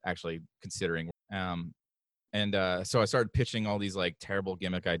actually considering. So I started pitching all these like terrible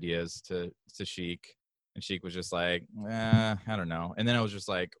gimmick ideas to Sheik, and Sheik was just like, I don't know. And then I was just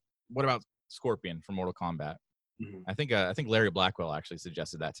like, what about Scorpion from Mortal Kombat? Mm-hmm. I think Larry Blackwell actually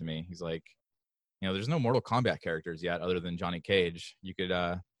suggested that to me. He's like, there's no Mortal Kombat characters yet other than Johnny Cage. You could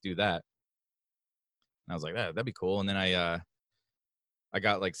do that. And I was like, that'd be cool. And then I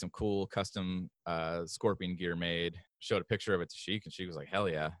got like some cool custom Scorpion gear made, showed a picture of it to Sheik, and she was like, hell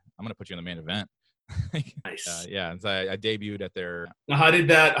yeah, I'm gonna put you in the main event. Nice. Yeah, and so I debuted at their. Now,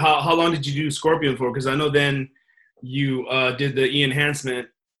 how long did you do Scorpion for? Because I know then you did the E-Enhancement.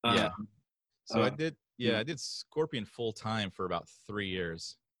 So I did Scorpion full time for about 3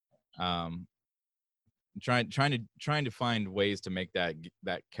 years. Trying to find ways to make that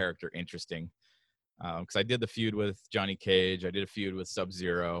character interesting. Because I did the feud with Johnny Cage, I did a feud with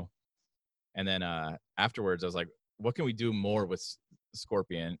Sub-Zero, and then afterwards I was like, what can we do more with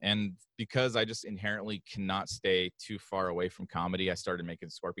Scorpion? And because I just inherently cannot stay too far away from comedy, I started making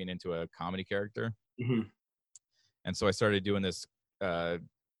Scorpion into a comedy character. Mm-hmm. And so I started doing this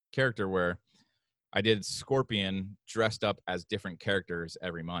character where I did Scorpion dressed up as different characters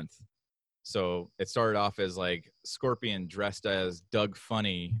every month. So it started off as like Scorpion dressed as Doug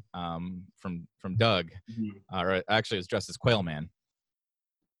Funny from Doug. Mm-hmm. Or actually it was dressed as Quail Man.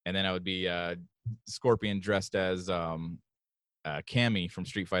 And then I would be Scorpion dressed as Cammy from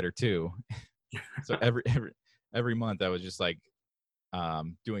Street Fighter 2. So every month I was just like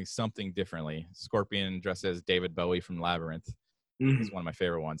doing something differently. Scorpion dressed as David Bowie from Labyrinth. Mm-hmm. Is one of my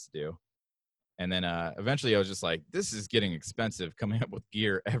favorite ones to do. And then eventually I was just like, this is getting expensive coming up with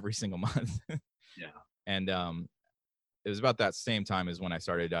gear every single month. Yeah. And it was about that same time as when I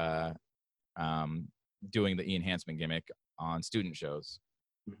started doing the E-Enhancement gimmick on student shows.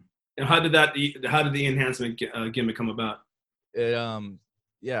 And how did the E-Enhancement gimmick come about? I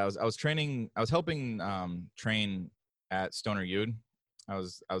was helping train at Stoner You'd.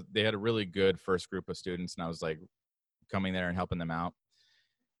 They had a really good first group of students, and I was like coming there and helping them out.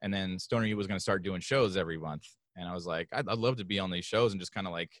 And then Stoner You'd was going to start doing shows every month. And I was like, I'd love to be on these shows and just kind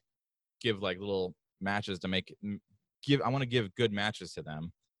of like give like little matches to I want to give good matches to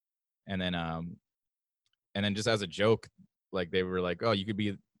them. And then just as a joke, like they were like, oh, you could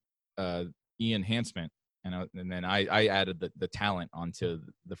be E-Enhancement. And then I added the talent onto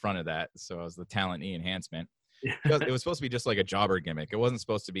the front of that. So I was the talent E-Enhancement. It was supposed to be just like a jobber gimmick. It wasn't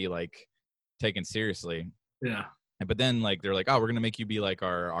supposed to be like taken seriously. Yeah. But then like they're like, oh, we're gonna make you be like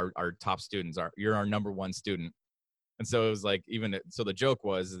our top students. You're our number one student. And so it was like so the joke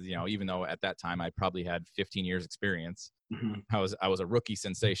was, even though at that time I probably had 15 years experience, mm-hmm. I was a rookie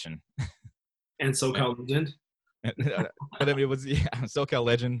sensation. And SoCal legend. But I mean, it was SoCal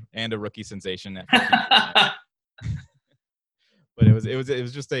legend and a rookie sensation. But it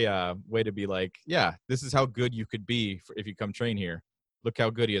was just a way to be like, yeah, this is how good you could be if you come train here. Look how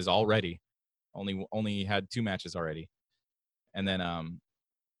good he is already. Only had 2 matches already. And then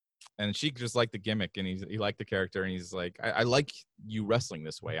and Sheik just liked the gimmick, and he liked the character, and he's like, I like you wrestling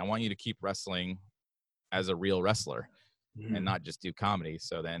this way. I want you to keep wrestling as a real wrestler. Mm-hmm. And not just do comedy.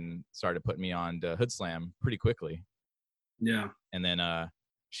 So then started putting me on to Hood Slam pretty quickly. Yeah. And then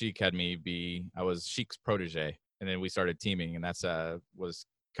Sheik had me I was Sheik's protege, and then we started teaming, and that's was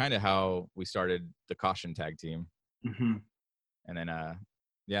kind of how we started the Caution tag team. Mm-hmm. And then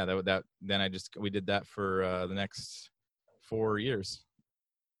we did that for the next 4 years.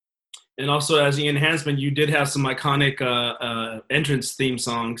 And also, as the enhancement, you did have some iconic entrance theme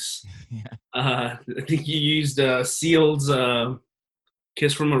songs. Yeah. I think you used Seal's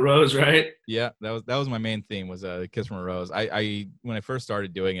 "Kiss from a Rose," right? Yeah, that was my main theme, was "Kiss from a Rose." I when I first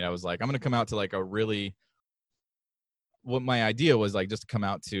started doing it, I was like, I'm gonna come out to like what my idea was, like, just to come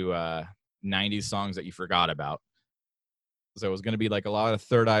out to 90s songs that you forgot about. So it was gonna be like a lot of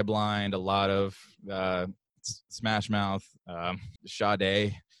Third Eye Blind, a lot of Smash Mouth,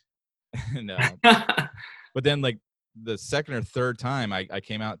 Sade. And, but then like the second or third time I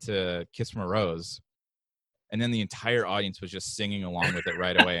came out to Kiss from a Rose, and then the entire audience was just singing along with it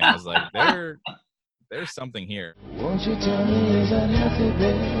right away. And I was like, there's something here. Won't you tell me, is that happy,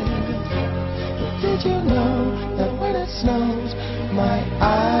 baby? Did you know that when it's snows, my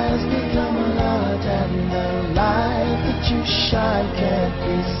eyes become a lot, and the light that you shine can't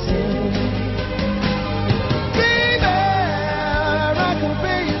be seen. Baby, I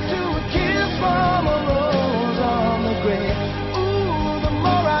compare you to a kiss from a rose on the grave. Ooh, the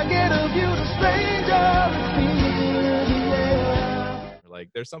more I get of you, the stranger it feels, yeah. Like,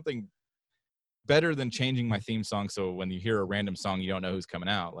 there's something better than changing my theme song so when you hear a random song, you don't know who's coming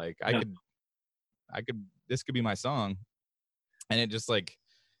out. Like, this could be my song. And it just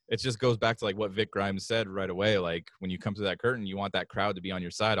goes back to like what Vic Grimes said right away. Like, when you come to that curtain, you want that crowd to be on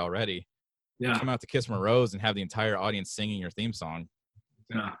your side already. Yeah. Come out to Kiss from a Rose and have the entire audience singing your theme song.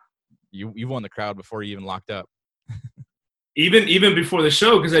 Yeah. You won the crowd before you even locked up. Even before the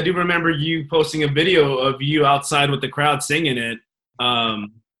show, because I do remember you posting a video of you outside with the crowd singing it.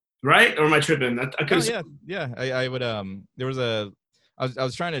 Right? Or am I tripping? I could have. Yeah. I would. There was I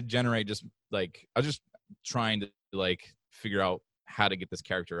was trying to generate just like I was just trying to like figure out how to get this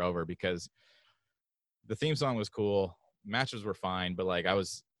character over, because the theme song was cool, matches were fine, but like I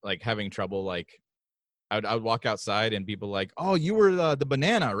was like having trouble. Like I would walk outside and people like, oh, you were the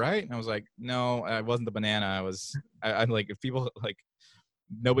banana, right? And I was like, no, I wasn't the banana. I'm like, if people like,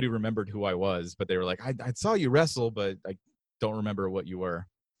 nobody remembered who I was, but they were like, I saw you wrestle, but I don't remember what you were.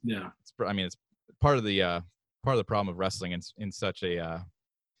 Yeah. It's part of the problem of wrestling in such a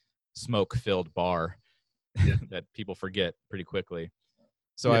smoke-filled bar that people forget pretty quickly.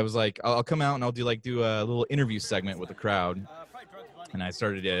 So I was like, I'll come out and I'll do a little interview segment with the crowd. And I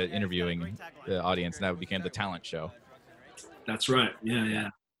started interviewing the audience, and that became the talent show. That's right. Yeah.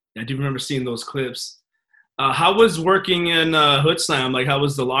 I do remember seeing those clips. How was working in Hood Slam? Like, how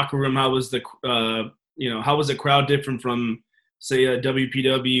was the locker room? How was the how was the crowd different from, say, a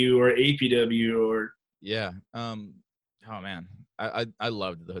WPW or APW or? Yeah. Oh man, I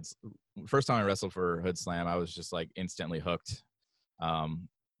loved the Hood. First time I wrestled for Hood Slam, I was just like instantly hooked.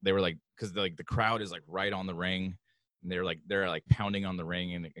 They were like, because the crowd is like right on the ring, and they're like pounding on the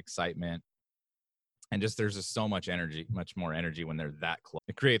ring in excitement, and there's just so much energy, much more energy when they're that close.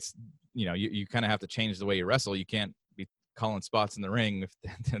 It creates, you kind of have to change the way you wrestle. You can't be calling spots in the ring if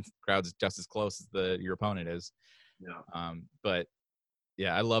the crowd's just as close as your opponent is. Yeah. But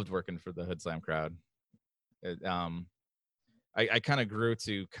yeah, I loved working for the Hood Slam crowd. I kind of grew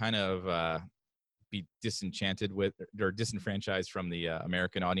to kind of be disenchanted with or disenfranchised from the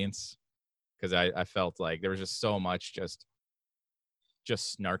American audience, because I felt like there was just so much just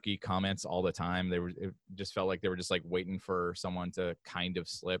snarky comments all the time. It just felt like they were just like waiting for someone to kind of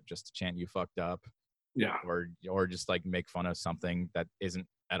slip just to chant "you fucked up." Yeah. Or just like make fun of something that isn't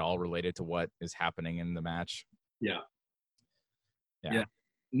at all related to what is happening in the match. Yeah.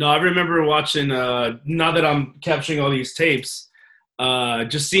 No, I remember watching, now that I'm capturing all these tapes,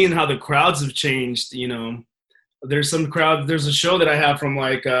 just seeing how the crowds have changed. There's a show that I have from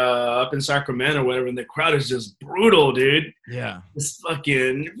like up in Sacramento or whatever, and the crowd is just brutal, dude. Yeah. It's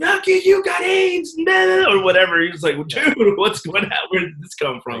fucking, Rocky, you got AIDS, or whatever. He's like, dude, where did this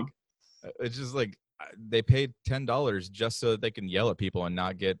come from? It's just like they paid $10 just so that they can yell at people and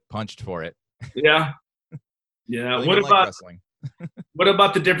not get punched for it. Yeah. Yeah. What about wrestling? What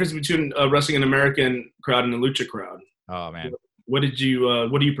about the difference between wrestling an American crowd and a lucha crowd? Oh man, what do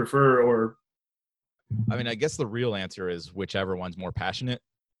you prefer? Or, I mean, I guess the real answer is whichever one's more passionate.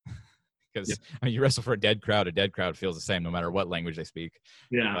 Because you wrestle for a dead crowd feels the same no matter what language they speak.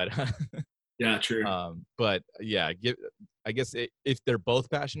 Yeah. But, yeah, true. But yeah, I guess if they're both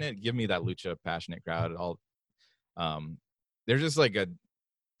passionate, give me that lucha passionate crowd. There's just like a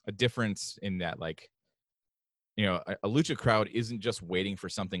difference in that, like, a lucha crowd isn't just waiting for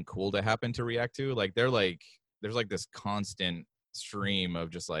something cool to happen to react to. Like, there's like this constant stream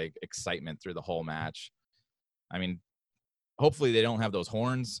of just like excitement through the whole match. I mean, hopefully they don't have those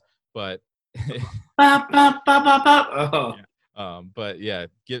horns, but Oh. but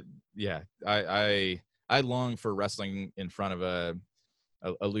I long for wrestling in front of a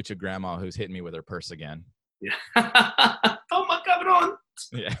lucha grandma who's hitting me with her purse again. Yeah. Oh my God,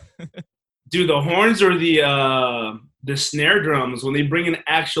 yeah. Do the horns or the snare drums, when they bring an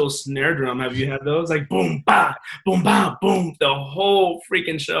actual snare drum, have you had those? Like boom, ba, boom, ba, boom, the whole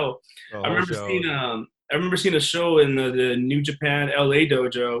freaking show. I remember seeing a show in the New Japan LA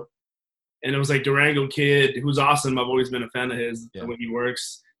dojo, and it was like Durango Kid, who's awesome. I've always been a fan of his, the way he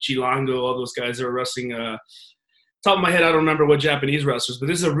works. Chilango, all those guys are wrestling. Top of my head, I don't remember what Japanese wrestlers, but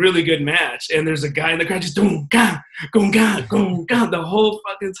this is a really good match. And there's a guy in the crowd just doom, ga, goom, ga, goom, ga, the whole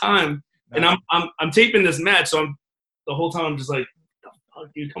fucking time. And I'm taping this match, so the whole time I'm just like,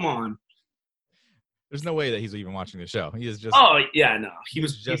 fuck, dude, come on. There's no way that he's even watching the show. He is just. Oh yeah, no, he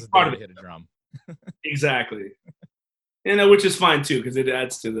was just part of to it. hit a drum. Exactly. which is fine too because it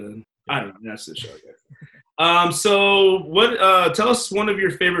adds to the. I don't know. That's the show. I guess. So what? Tell us one of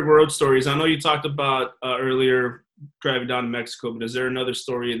your favorite road stories. I know you talked about earlier driving down to Mexico, but is there another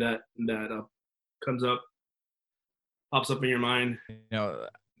story that comes up, pops up in your mind? You know,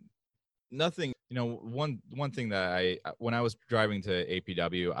 nothing. You know, one thing that when I was driving to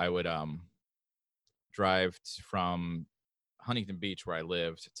APW, I would drive from Huntington Beach, where I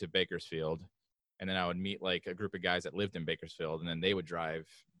lived, to Bakersfield, and then I would meet like a group of guys that lived in Bakersfield, and then they would drive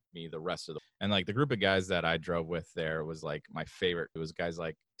me the rest of the. And like the group of guys that I drove with there was like my favorite. It was guys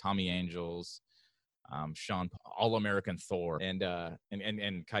like Tommy Angels, Sean, All American Thor, and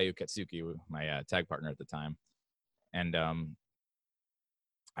Kayu Katsuki, my tag partner at the time. And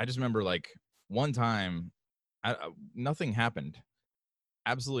I just remember like one time, nothing happened,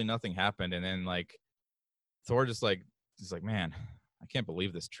 absolutely nothing happened, and then like Thor just like he's like, man, I can't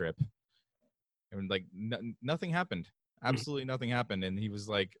believe this trip. And like nothing happened, absolutely nothing happened, and he was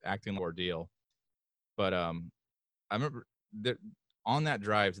like acting like an ordeal. But I remember that on that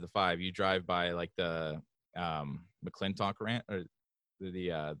drive to the 5, you drive by like the McClintock ranch or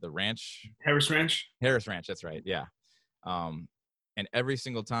the ranch, Harris Ranch. That's right, yeah. And every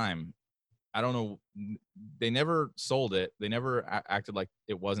single time, I don't know, they never sold it. They never acted like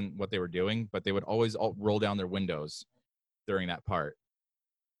it wasn't what they were doing, but they would always roll down their windows during that part.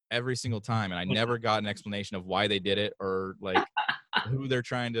 Every single time, and I never got an explanation of why they did it or like who they're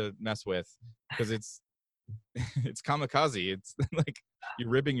trying to mess with, because it's kamikaze. It's like you're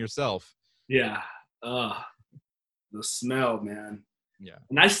ribbing yourself. Yeah. The smell, man. Yeah.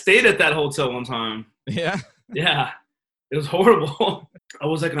 And I stayed at that hotel one time. Yeah. Yeah. It was horrible. I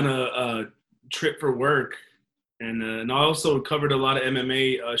was like on a trip for work, and I also covered a lot of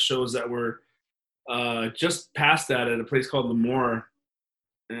MMA shows that were just past that at a place called Lemoore.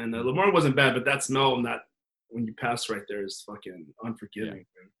 And Lemoore wasn't bad, but that smell and that when you pass right there is fucking unforgiving.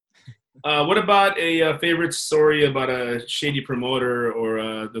 Yeah. What about a favorite story about a shady promoter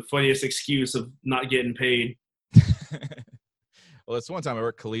or the funniest excuse of not getting paid? Well, it's one time I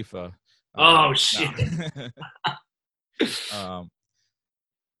worked Khalifa. Oh shit. No.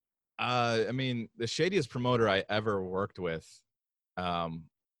 I mean, the shadiest promoter I ever worked with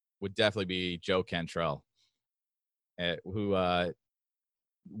would definitely be Joe Cantrell, who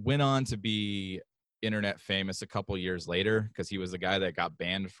went on to be internet famous a couple years later because he was the guy that got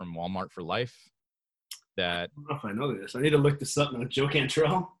banned from Walmart for life. That I don't know if I know this. I need to look this up now. Joe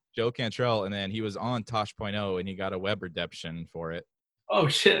Cantrell? Joe Cantrell, and then he was on Tosh.0 and he got a web redemption for it. Oh,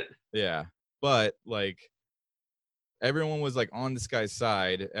 shit. Yeah. But, like, everyone was, like, on this guy's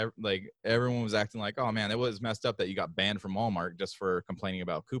side. Like, everyone was acting like, oh, man, it was messed up that you got banned from Walmart just for complaining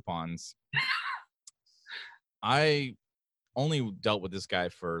about coupons. I only dealt with this guy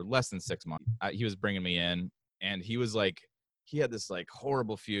for less than 6 months. He was bringing me in, and he was like, he had this like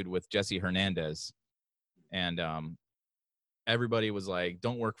horrible feud with Jesse Hernandez, and everybody was like,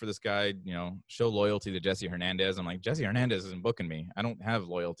 don't work for this guy, you know, show loyalty to Jesse Hernandez. I'm like, Jesse Hernandez isn't booking me. I don't have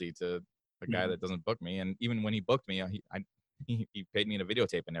loyalty to a guy that doesn't book me. And even when he booked me, he paid me in a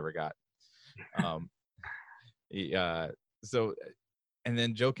videotape I never got. So, and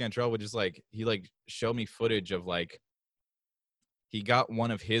then Joe Cantrell would just like, he like show me footage of like, he got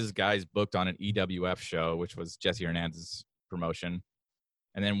one of his guys booked on an EWF show, which was Jesse Hernandez's promotion.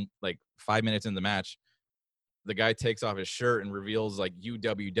 And then like 5 minutes in the match, the guy takes off his shirt and reveals like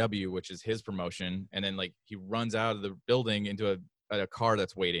UWW, which is his promotion. And then like he runs out of the building into a car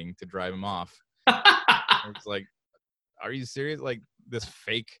that's waiting to drive him off. It's like, are you serious? Like this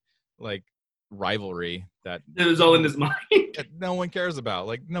fake like rivalry that it was all in his mind. That no one cares about.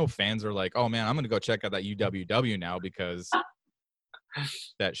 Like no fans are like, oh man, I'm going to go check out that UWW now because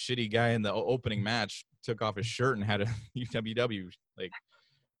that shitty guy in the opening match took off his shirt and had a UWW. Like,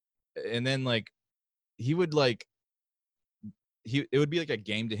 and then like he would like it would be like a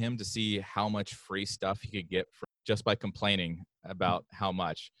game to him to see how much free stuff he could get just by complaining about how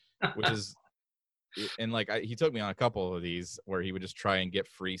much, which is, and like he took me on a couple of these where he would just try and get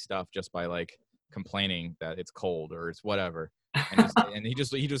free stuff just by like complaining that it's cold or it's whatever. And he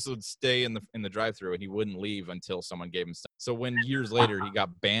just would stay in the drive-thru and he wouldn't leave until someone gave him stuff. So when years later he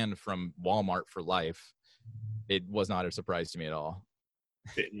got banned from Walmart for life, it was not a surprise to me at all.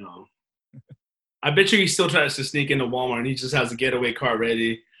 No. I bet you he still tries to sneak into Walmart and he just has a getaway car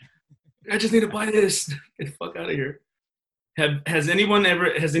ready. I just need to buy this. Get the fuck out of here. Has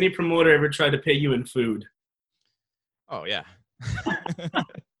any promoter ever tried to pay you in food? Oh yeah.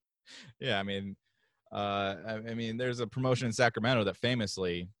 Yeah, I mean, there's a promotion in Sacramento that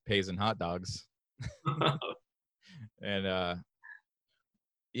famously pays in hot dogs. And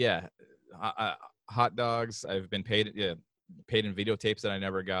yeah, hot dogs. I've been paid in videotapes that I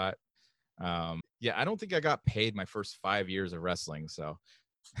never got. Yeah, I don't think I got paid my first 5 years of wrestling. So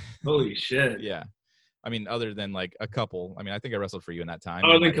Holy shit. yeah, I mean, other than like a couple. I mean, I think I wrestled for you in that time.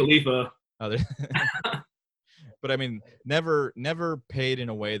 Other than Khalifa. Other, but I mean, never paid in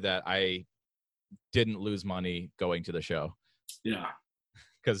a way that I didn't lose money going to the show. Yeah.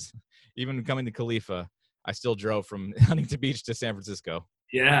 Because even coming to Khalifa, I still drove from Huntington Beach to San Francisco.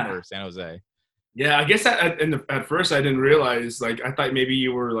 Yeah. Or San Jose. Yeah, I guess at first I didn't realize, like, I thought maybe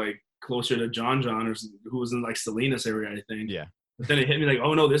you were like closer to John or who was in like Salinas area, I think. Yeah. But then it hit me like,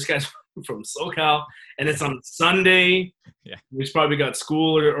 oh no, this guy's from SoCal, and it's on Sunday. Yeah. He's probably got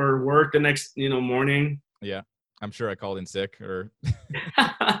school or work the next morning. Yeah, I'm sure I called in sick or.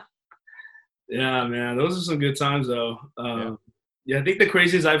 Yeah, man, those are some good times though. Yeah, I think the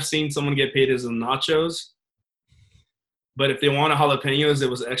craziest I've seen someone get paid is the nachos. But if they want a jalapenos, it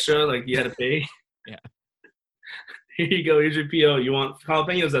was extra. Like you had to pay. Yeah. Here you go. Here's your PO. You want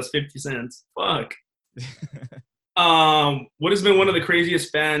jalapenos? That's 50 cents. Fuck. What has been one of the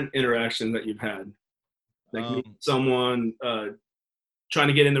craziest fan interactions that you've had? Like someone trying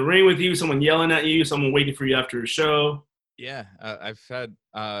to get in the ring with you, someone yelling at you, someone waiting for you after a show. Yeah, I've had.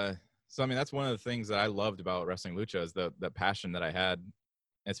 So I mean, that's one of the things that I loved about wrestling lucha is the passion that I had,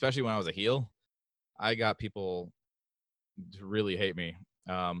 especially when I was a heel. I got people to really hate me.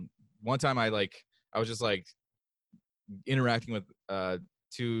 One time I was just like interacting with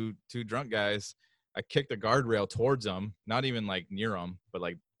two drunk guys. I kicked the guardrail towards them, not even like near them, but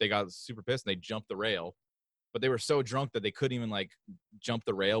like they got super pissed and they jumped the rail. But they were so drunk that they couldn't even like jump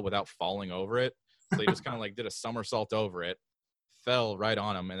the rail without falling over it. So they just kind of like did a somersault over it, fell right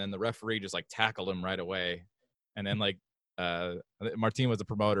on him, and then the referee just like tackled him right away. And then like Martin was the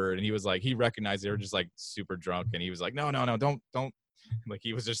promoter, and he was like, he recognized they were just like super drunk, and he was like, no, don't. Like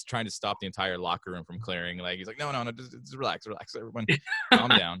he was just trying to stop the entire locker room from clearing. Like he's like, no, just relax, everyone, calm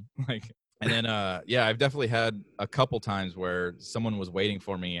down. Like, and then yeah, I've definitely had a couple times where someone was waiting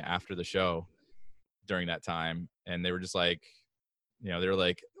for me after the show during that time, and they were just like, they were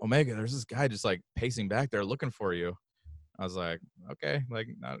like, Omega, there's this guy just like pacing back there looking for you. I was like, okay, like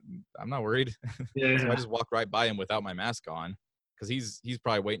I'm not worried. Yeah. So I just walked right by him without my mask on because he's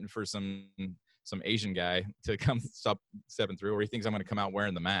probably waiting for some Asian guy to come stepping through, or he thinks I'm going to come out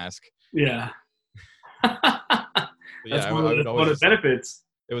wearing the mask. Yeah. Yeah, I would always just, benefits.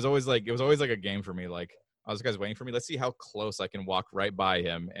 It was always like a game for me. Like, oh, this guy's waiting for me. Let's see how close I can walk right by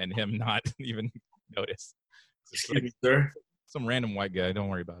him and him not even notice. Excuse me, sir. Some random white guy. Don't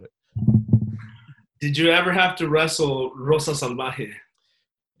worry about it. Did you ever have to wrestle Rosa Salvaje?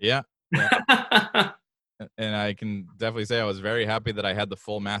 Yeah. And I can definitely say I was very happy that I had the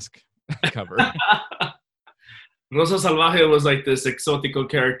full mask cover. Rosa Salvaje was like this exotico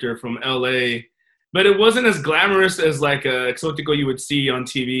character from LA, but it wasn't as glamorous as like a exotico you would see on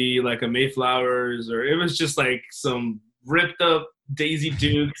TV, like a Mayflowers, or it was just like some ripped up Daisy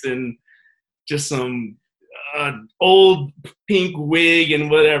Dukes and just some old pink wig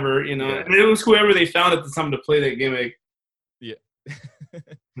and whatever, Yeah. And it was whoever they found at the time to play that gimmick. Yeah. It's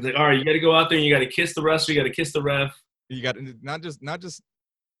like, all right, you got to go out there and you got to kiss the wrestler, you got to kiss the ref. You got not just,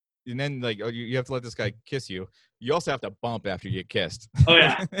 and then like, oh, you have to let this guy kiss you. You also have to bump after you get kissed. Oh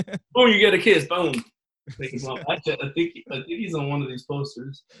yeah, boom, you get a kiss, boom. Actually, I think he's on one of these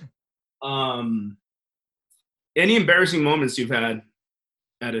posters. Any embarrassing moments you've had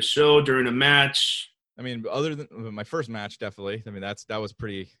at a show, during a match? I mean, other than my first match, definitely. I mean, that was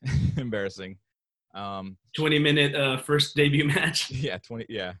pretty embarrassing. 20-minute first debut match. Yeah, 20.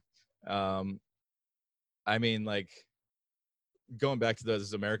 Yeah. I mean, like going back to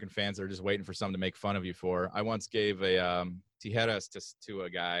those American fans that are just waiting for something to make fun of you for. I once gave a tijeras to a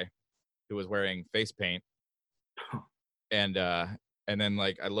guy who was wearing face paint, and then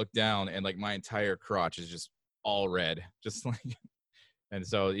like I looked down and like my entire crotch is just all red, just like, and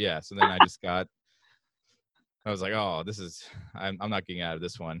so yeah. So then I was like, oh, I'm not getting out of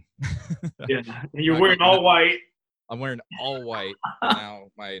this one. Yeah, and you're wearing all white. I'm wearing all white. Now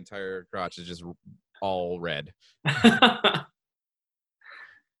my entire crotch is just all red.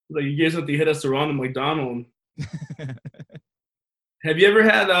 Like you guys have to hit us around the McDonald. Have you ever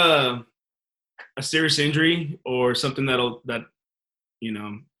had a serious injury or something that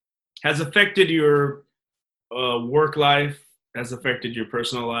has affected your work life, has affected your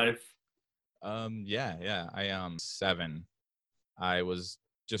personal life? Yeah. I 7. I was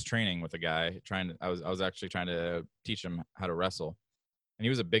just training with a guy I was actually trying to teach him how to wrestle, and he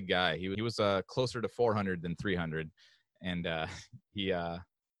was a big guy. He was closer to 400 than 300, and he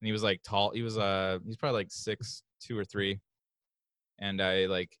was like tall. He's probably like 6'2" or 3", and I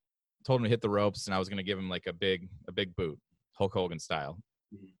like told him to hit the ropes, and I was going to give him like a big boot, Hulk Hogan style.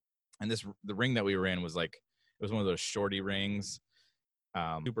 Mhm. And the ring that we were in was like, it was one of those shorty rings,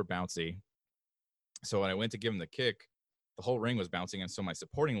 super bouncy. So when I went to give him the kick, the whole ring was bouncing, and so my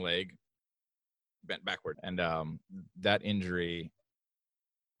supporting leg bent backward. And that injury,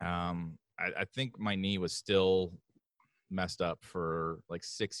 I think my knee was still messed up for like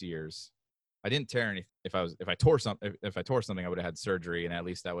 6 years. I didn't tear anything. If I tore something, I would have had surgery, and at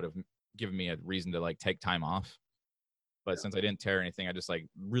least that would have given me a reason to like take time off. But since I didn't tear anything, I just like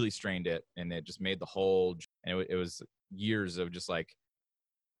really strained it, and it just made the whole. And it was years of just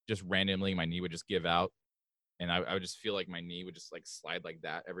randomly my knee would just give out, and I would just feel like my knee would just like slide like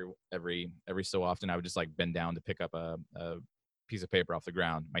that every so often. I would just like bend down to pick up a piece of paper off the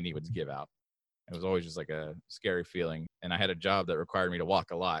ground. My knee would just give out. It was always just like a scary feeling, and I had a job that required me to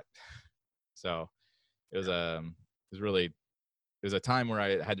walk a lot, so it was a time where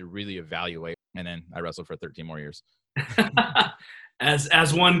I had to really evaluate, and then I wrestled for 13 more years.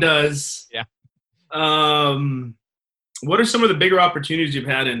 as one does. Yeah. What are some of the bigger opportunities you've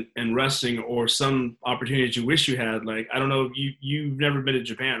had in wrestling, or some opportunities you wish you had? Like, I don't know, you've never been to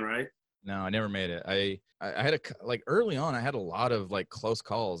Japan, right? No, I never made it. I had like early on, I had a lot of like close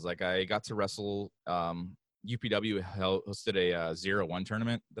calls. Like I got to wrestle. UPW hosted a 0-1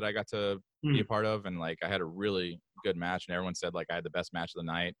 tournament that I got to be a part of, and like I had a really good match, and everyone said like I had the best match of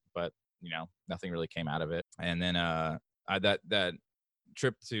the night, but nothing really came out of it. And then that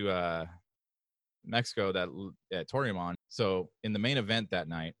trip to Mexico, that at Torreon. So in the main event that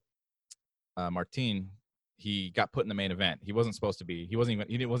night, Martin, he got put in the main event. He wasn't supposed to be. He wasn't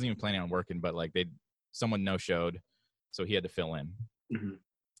even planning on working, but like someone no showed, so he had to fill in. Mm-hmm.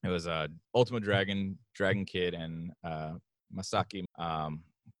 It was Ultimo Dragon Kid, and Masaki,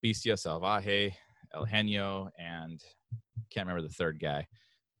 Bestia Salvaje, El Genio, and can't remember the third guy.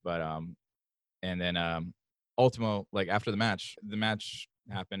 But and then Ultimo, like after the match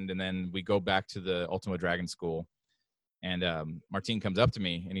happened, and then we go back to the Ultimo Dragon school, and Martin comes up to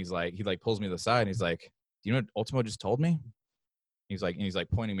me, and he pulls me to the side, and he's like, "Do you know what Ultimo just told me?" He's like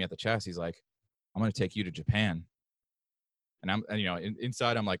pointing me at the chest. He's like, "I'm going to take you to Japan." And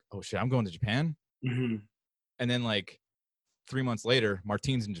inside I'm like, "Oh shit, I'm going to Japan." Mm-hmm. And then like 3 months later,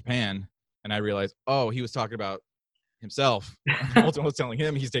 Martin's in Japan, and I realized, oh, he was talking about himself. Ultimo was telling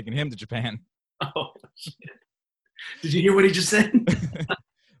him he's taking him to Japan. Oh shit. Did you hear what he just said?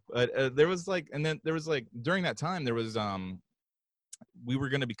 But there was during that time there was we were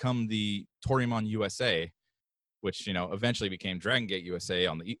going to become the Toryumon USA, which eventually became Dragon Gate USA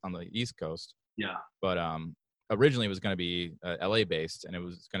on the East Coast. Yeah. But originally it was going to be LA based, and it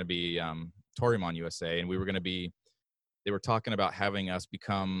was going to be Toryumon USA, and they were talking about having us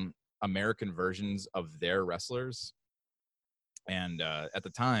become American versions of their wrestlers. And at the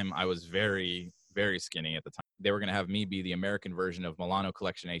time, I was very, very skinny at the time. They were going to have me be the American version of Milano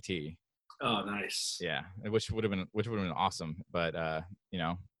Collection AT. Oh, nice. Yeah, which would have been awesome. But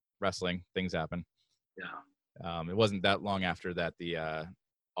wrestling, things happen. Yeah. It wasn't that long after that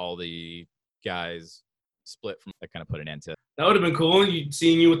all the guys split from. That kind of put an end to. That would have been cool.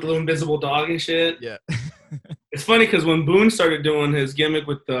 Seeing you with the little invisible dog and shit. Yeah. It's funny because when Boone started doing his gimmick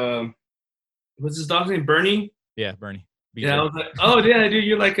with what's his dog's name? Bernie? Yeah, Bernie. Yeah, I was like, oh, yeah, dude,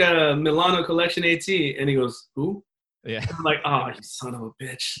 you're like a Milano Collection AT. And he goes, who? Yeah. I'm like, oh, you son of a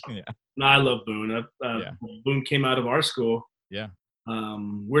bitch. Yeah. No, I love Boone. Yeah. Boone came out of our school. Yeah.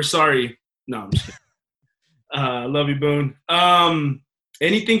 We're sorry. No, I'm just kidding. Love you, Boone.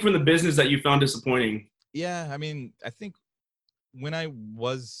 Anything from the business that you found disappointing? Yeah, I mean, I think when I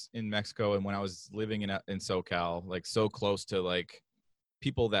was in Mexico and when I was living in SoCal, like so close to like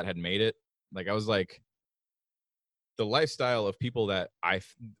people that had made it, like I was like, the lifestyle of people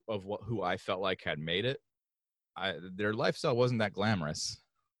who I felt like had made it, their lifestyle wasn't that glamorous.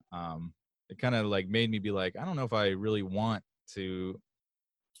 It kind of like made me be like, I don't know if I really want to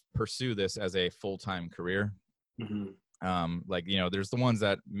pursue this as a full-time career. Mm-hmm. Like, there's the ones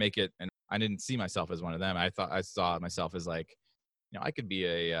that make it, and I didn't see myself as one of them. I saw myself as like, I could be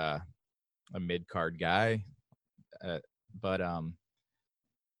a mid-card guy, but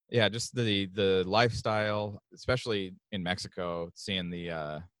yeah, just the lifestyle, especially in Mexico, seeing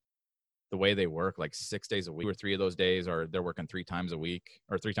the way they work, like 6 days a week, or 3 of those days, or they're working 3 times a week,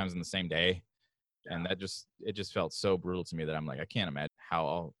 or 3 times in the same day. Yeah. And it just felt so brutal to me that I'm like, I can't imagine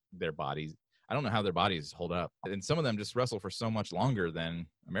how their bodies, I don't know how their bodies hold up. And some of them just wrestle for so much longer than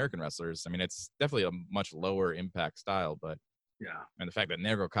American wrestlers. I mean, it's definitely a much lower impact style, but yeah. And the fact that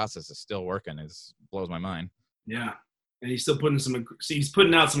Negro Casas is still working blows my mind. Yeah. and he's still he's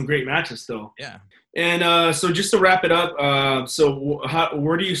putting out some great matches still. Yeah. And so just to wrap it up,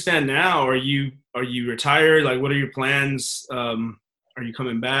 where do you stand now? Are you retired? Like, what are your plans? Are you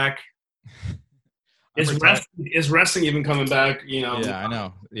coming back? Is wrestling even coming back? You know? Yeah, I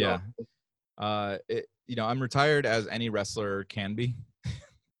know. Yeah. I'm retired as any wrestler can be.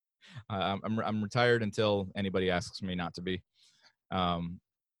 I'm retired until anybody asks me not to be. I'm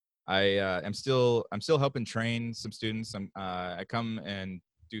still helping train some students. I come and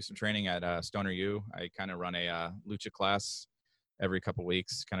do some training at Stoner U. I kind of run a lucha class every couple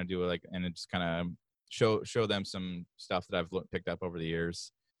weeks. Kind of do and it just kind of show them some stuff that I've picked up over the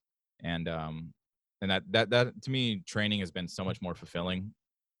years, and that to me, training has been so much more fulfilling.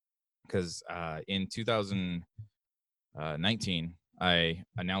 Because in 2019, I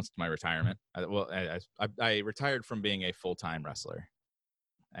announced my retirement. I retired from being a full-time wrestler,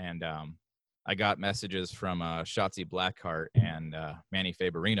 and I got messages from Shotzi Blackheart and Manny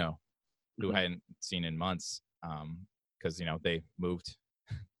Favorino, who I hadn't seen in months, because they moved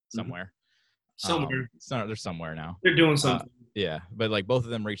somewhere. They're somewhere now. They're doing something. Yeah, but like both of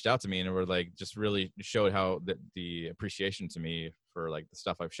them reached out to me and were like just really showed how the appreciation to me for like the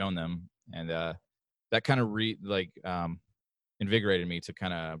stuff I've shown them, and that kind of invigorated me to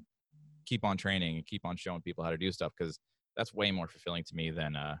kind of keep on training and keep on showing people how to do stuff, because that's way more fulfilling to me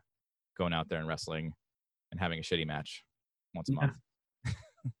than going out there and wrestling and having a shitty match once a month.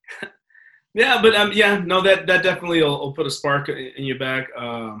 Yeah, but that definitely will put a spark in your back.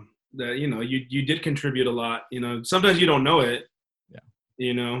 That you did contribute a lot. Sometimes you don't know it. Yeah.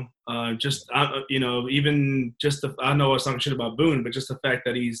 Even just I know I was talking shit about Boone, but just the fact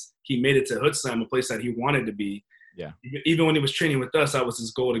that he made it to Hood Slam, a place that he wanted to be. Yeah. Even when he was training with us, that was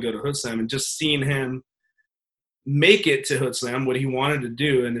his goal, to go to Hood Slam, and just seeing him make it to Hood Slam, what he wanted to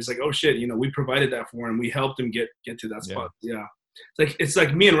do, and it's like, oh shit, we provided that for him. We helped him get to that spot. Yeah. It's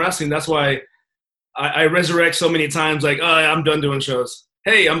like me and wrestling. That's why I resurrect so many times. Like, oh, I'm done doing shows.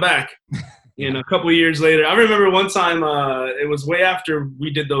 Hey, I'm back. A couple of years later, I remember one time. It was way after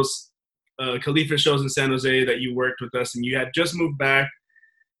we did those Khalifa shows in San Jose that you worked with us, and you had just moved back.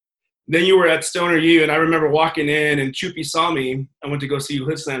 Then you were at Stoner U, and I remember walking in, and Chupi saw me. I went to go see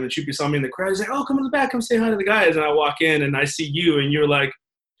Hood Slam, and Chupi saw me in the crowd. He's like, "Oh, come in the back, come say hi to the guys." And I walk in, and I see you, and you're like,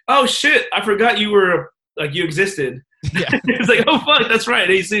 "Oh shit, I forgot you existed." Yeah. It's like, "Oh fuck, that's right."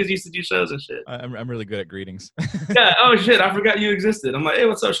 He used to do shows and shit. I'm really good at greetings. Yeah. Oh shit, I forgot you existed. I'm like, "Hey,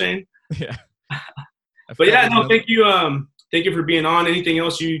 what's up, Shane?" Yeah. But yeah, no, thank you. Thank you for being on. Anything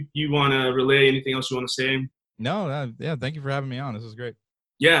else you want to relay? Anything else you want to say? No. Yeah. Thank you for having me on. This was great.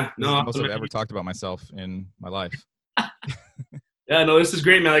 Yeah. This is the most I've ever talked about myself in my life. Yeah, no, this is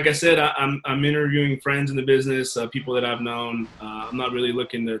great, man. Like I said, I'm interviewing friends in the business, people that I've known. I'm not really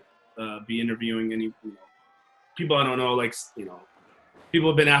looking to be interviewing any people I don't know. Like, people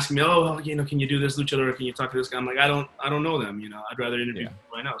have been asking me, "Oh, can you do this luchador? Or can you talk to this guy?" I'm like, I don't know them. I'd rather interview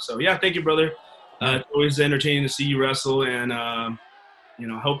people I know. So yeah, thank you, brother. It's always entertaining to see you wrestle, and I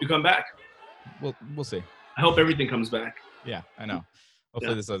hope you come back. We'll see. I hope everything comes back. Yeah, I know.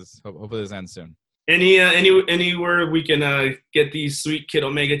 Hopefully this ends soon. Anywhere we can get these sweet Kid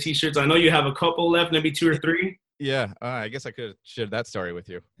Omega t-shirts? I know you have a couple left, maybe 2 or 3. Yeah, I guess I could have shared that story with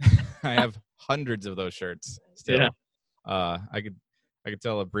you. I have hundreds of those shirts still. Yeah. I could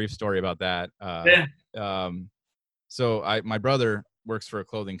tell a brief story about that. Yeah. So my brother works for a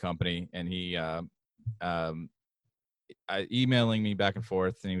clothing company, and he emailing me back and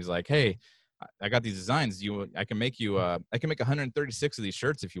forth, and he was like, "Hey, I got these designs. I can make 136 of these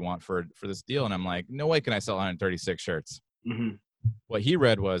shirts if you want for this deal." And I'm like, "No way can I sell 136 shirts." Mm-hmm. What he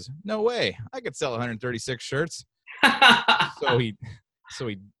read was, "No way, I could sell 136 shirts." so he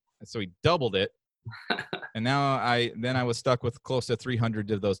doubled it, and now I was stuck with close to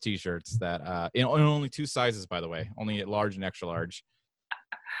 300 of those T-shirts that in only 2 sizes, by the way, only at large and extra large.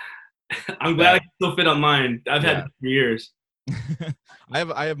 I'm glad I can still fit on mine. I've had it for years.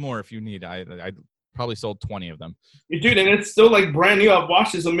 I have more if you need. I probably sold 20 of them. Dude, and it's still like brand new. I've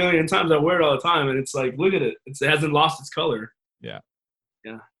washed this a million times. I wear it all the time, and it's like, look at it. It hasn't lost its color. Yeah.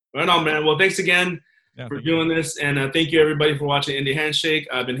 Right on, man. Well, thanks again for doing this, and thank you everybody for watching Indie Handshake.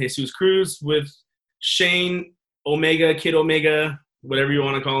 I've been Jesus Cruz with Shane Omega, Kid Omega, whatever you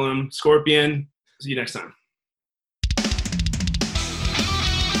want to call him, Scorpion. See you next time.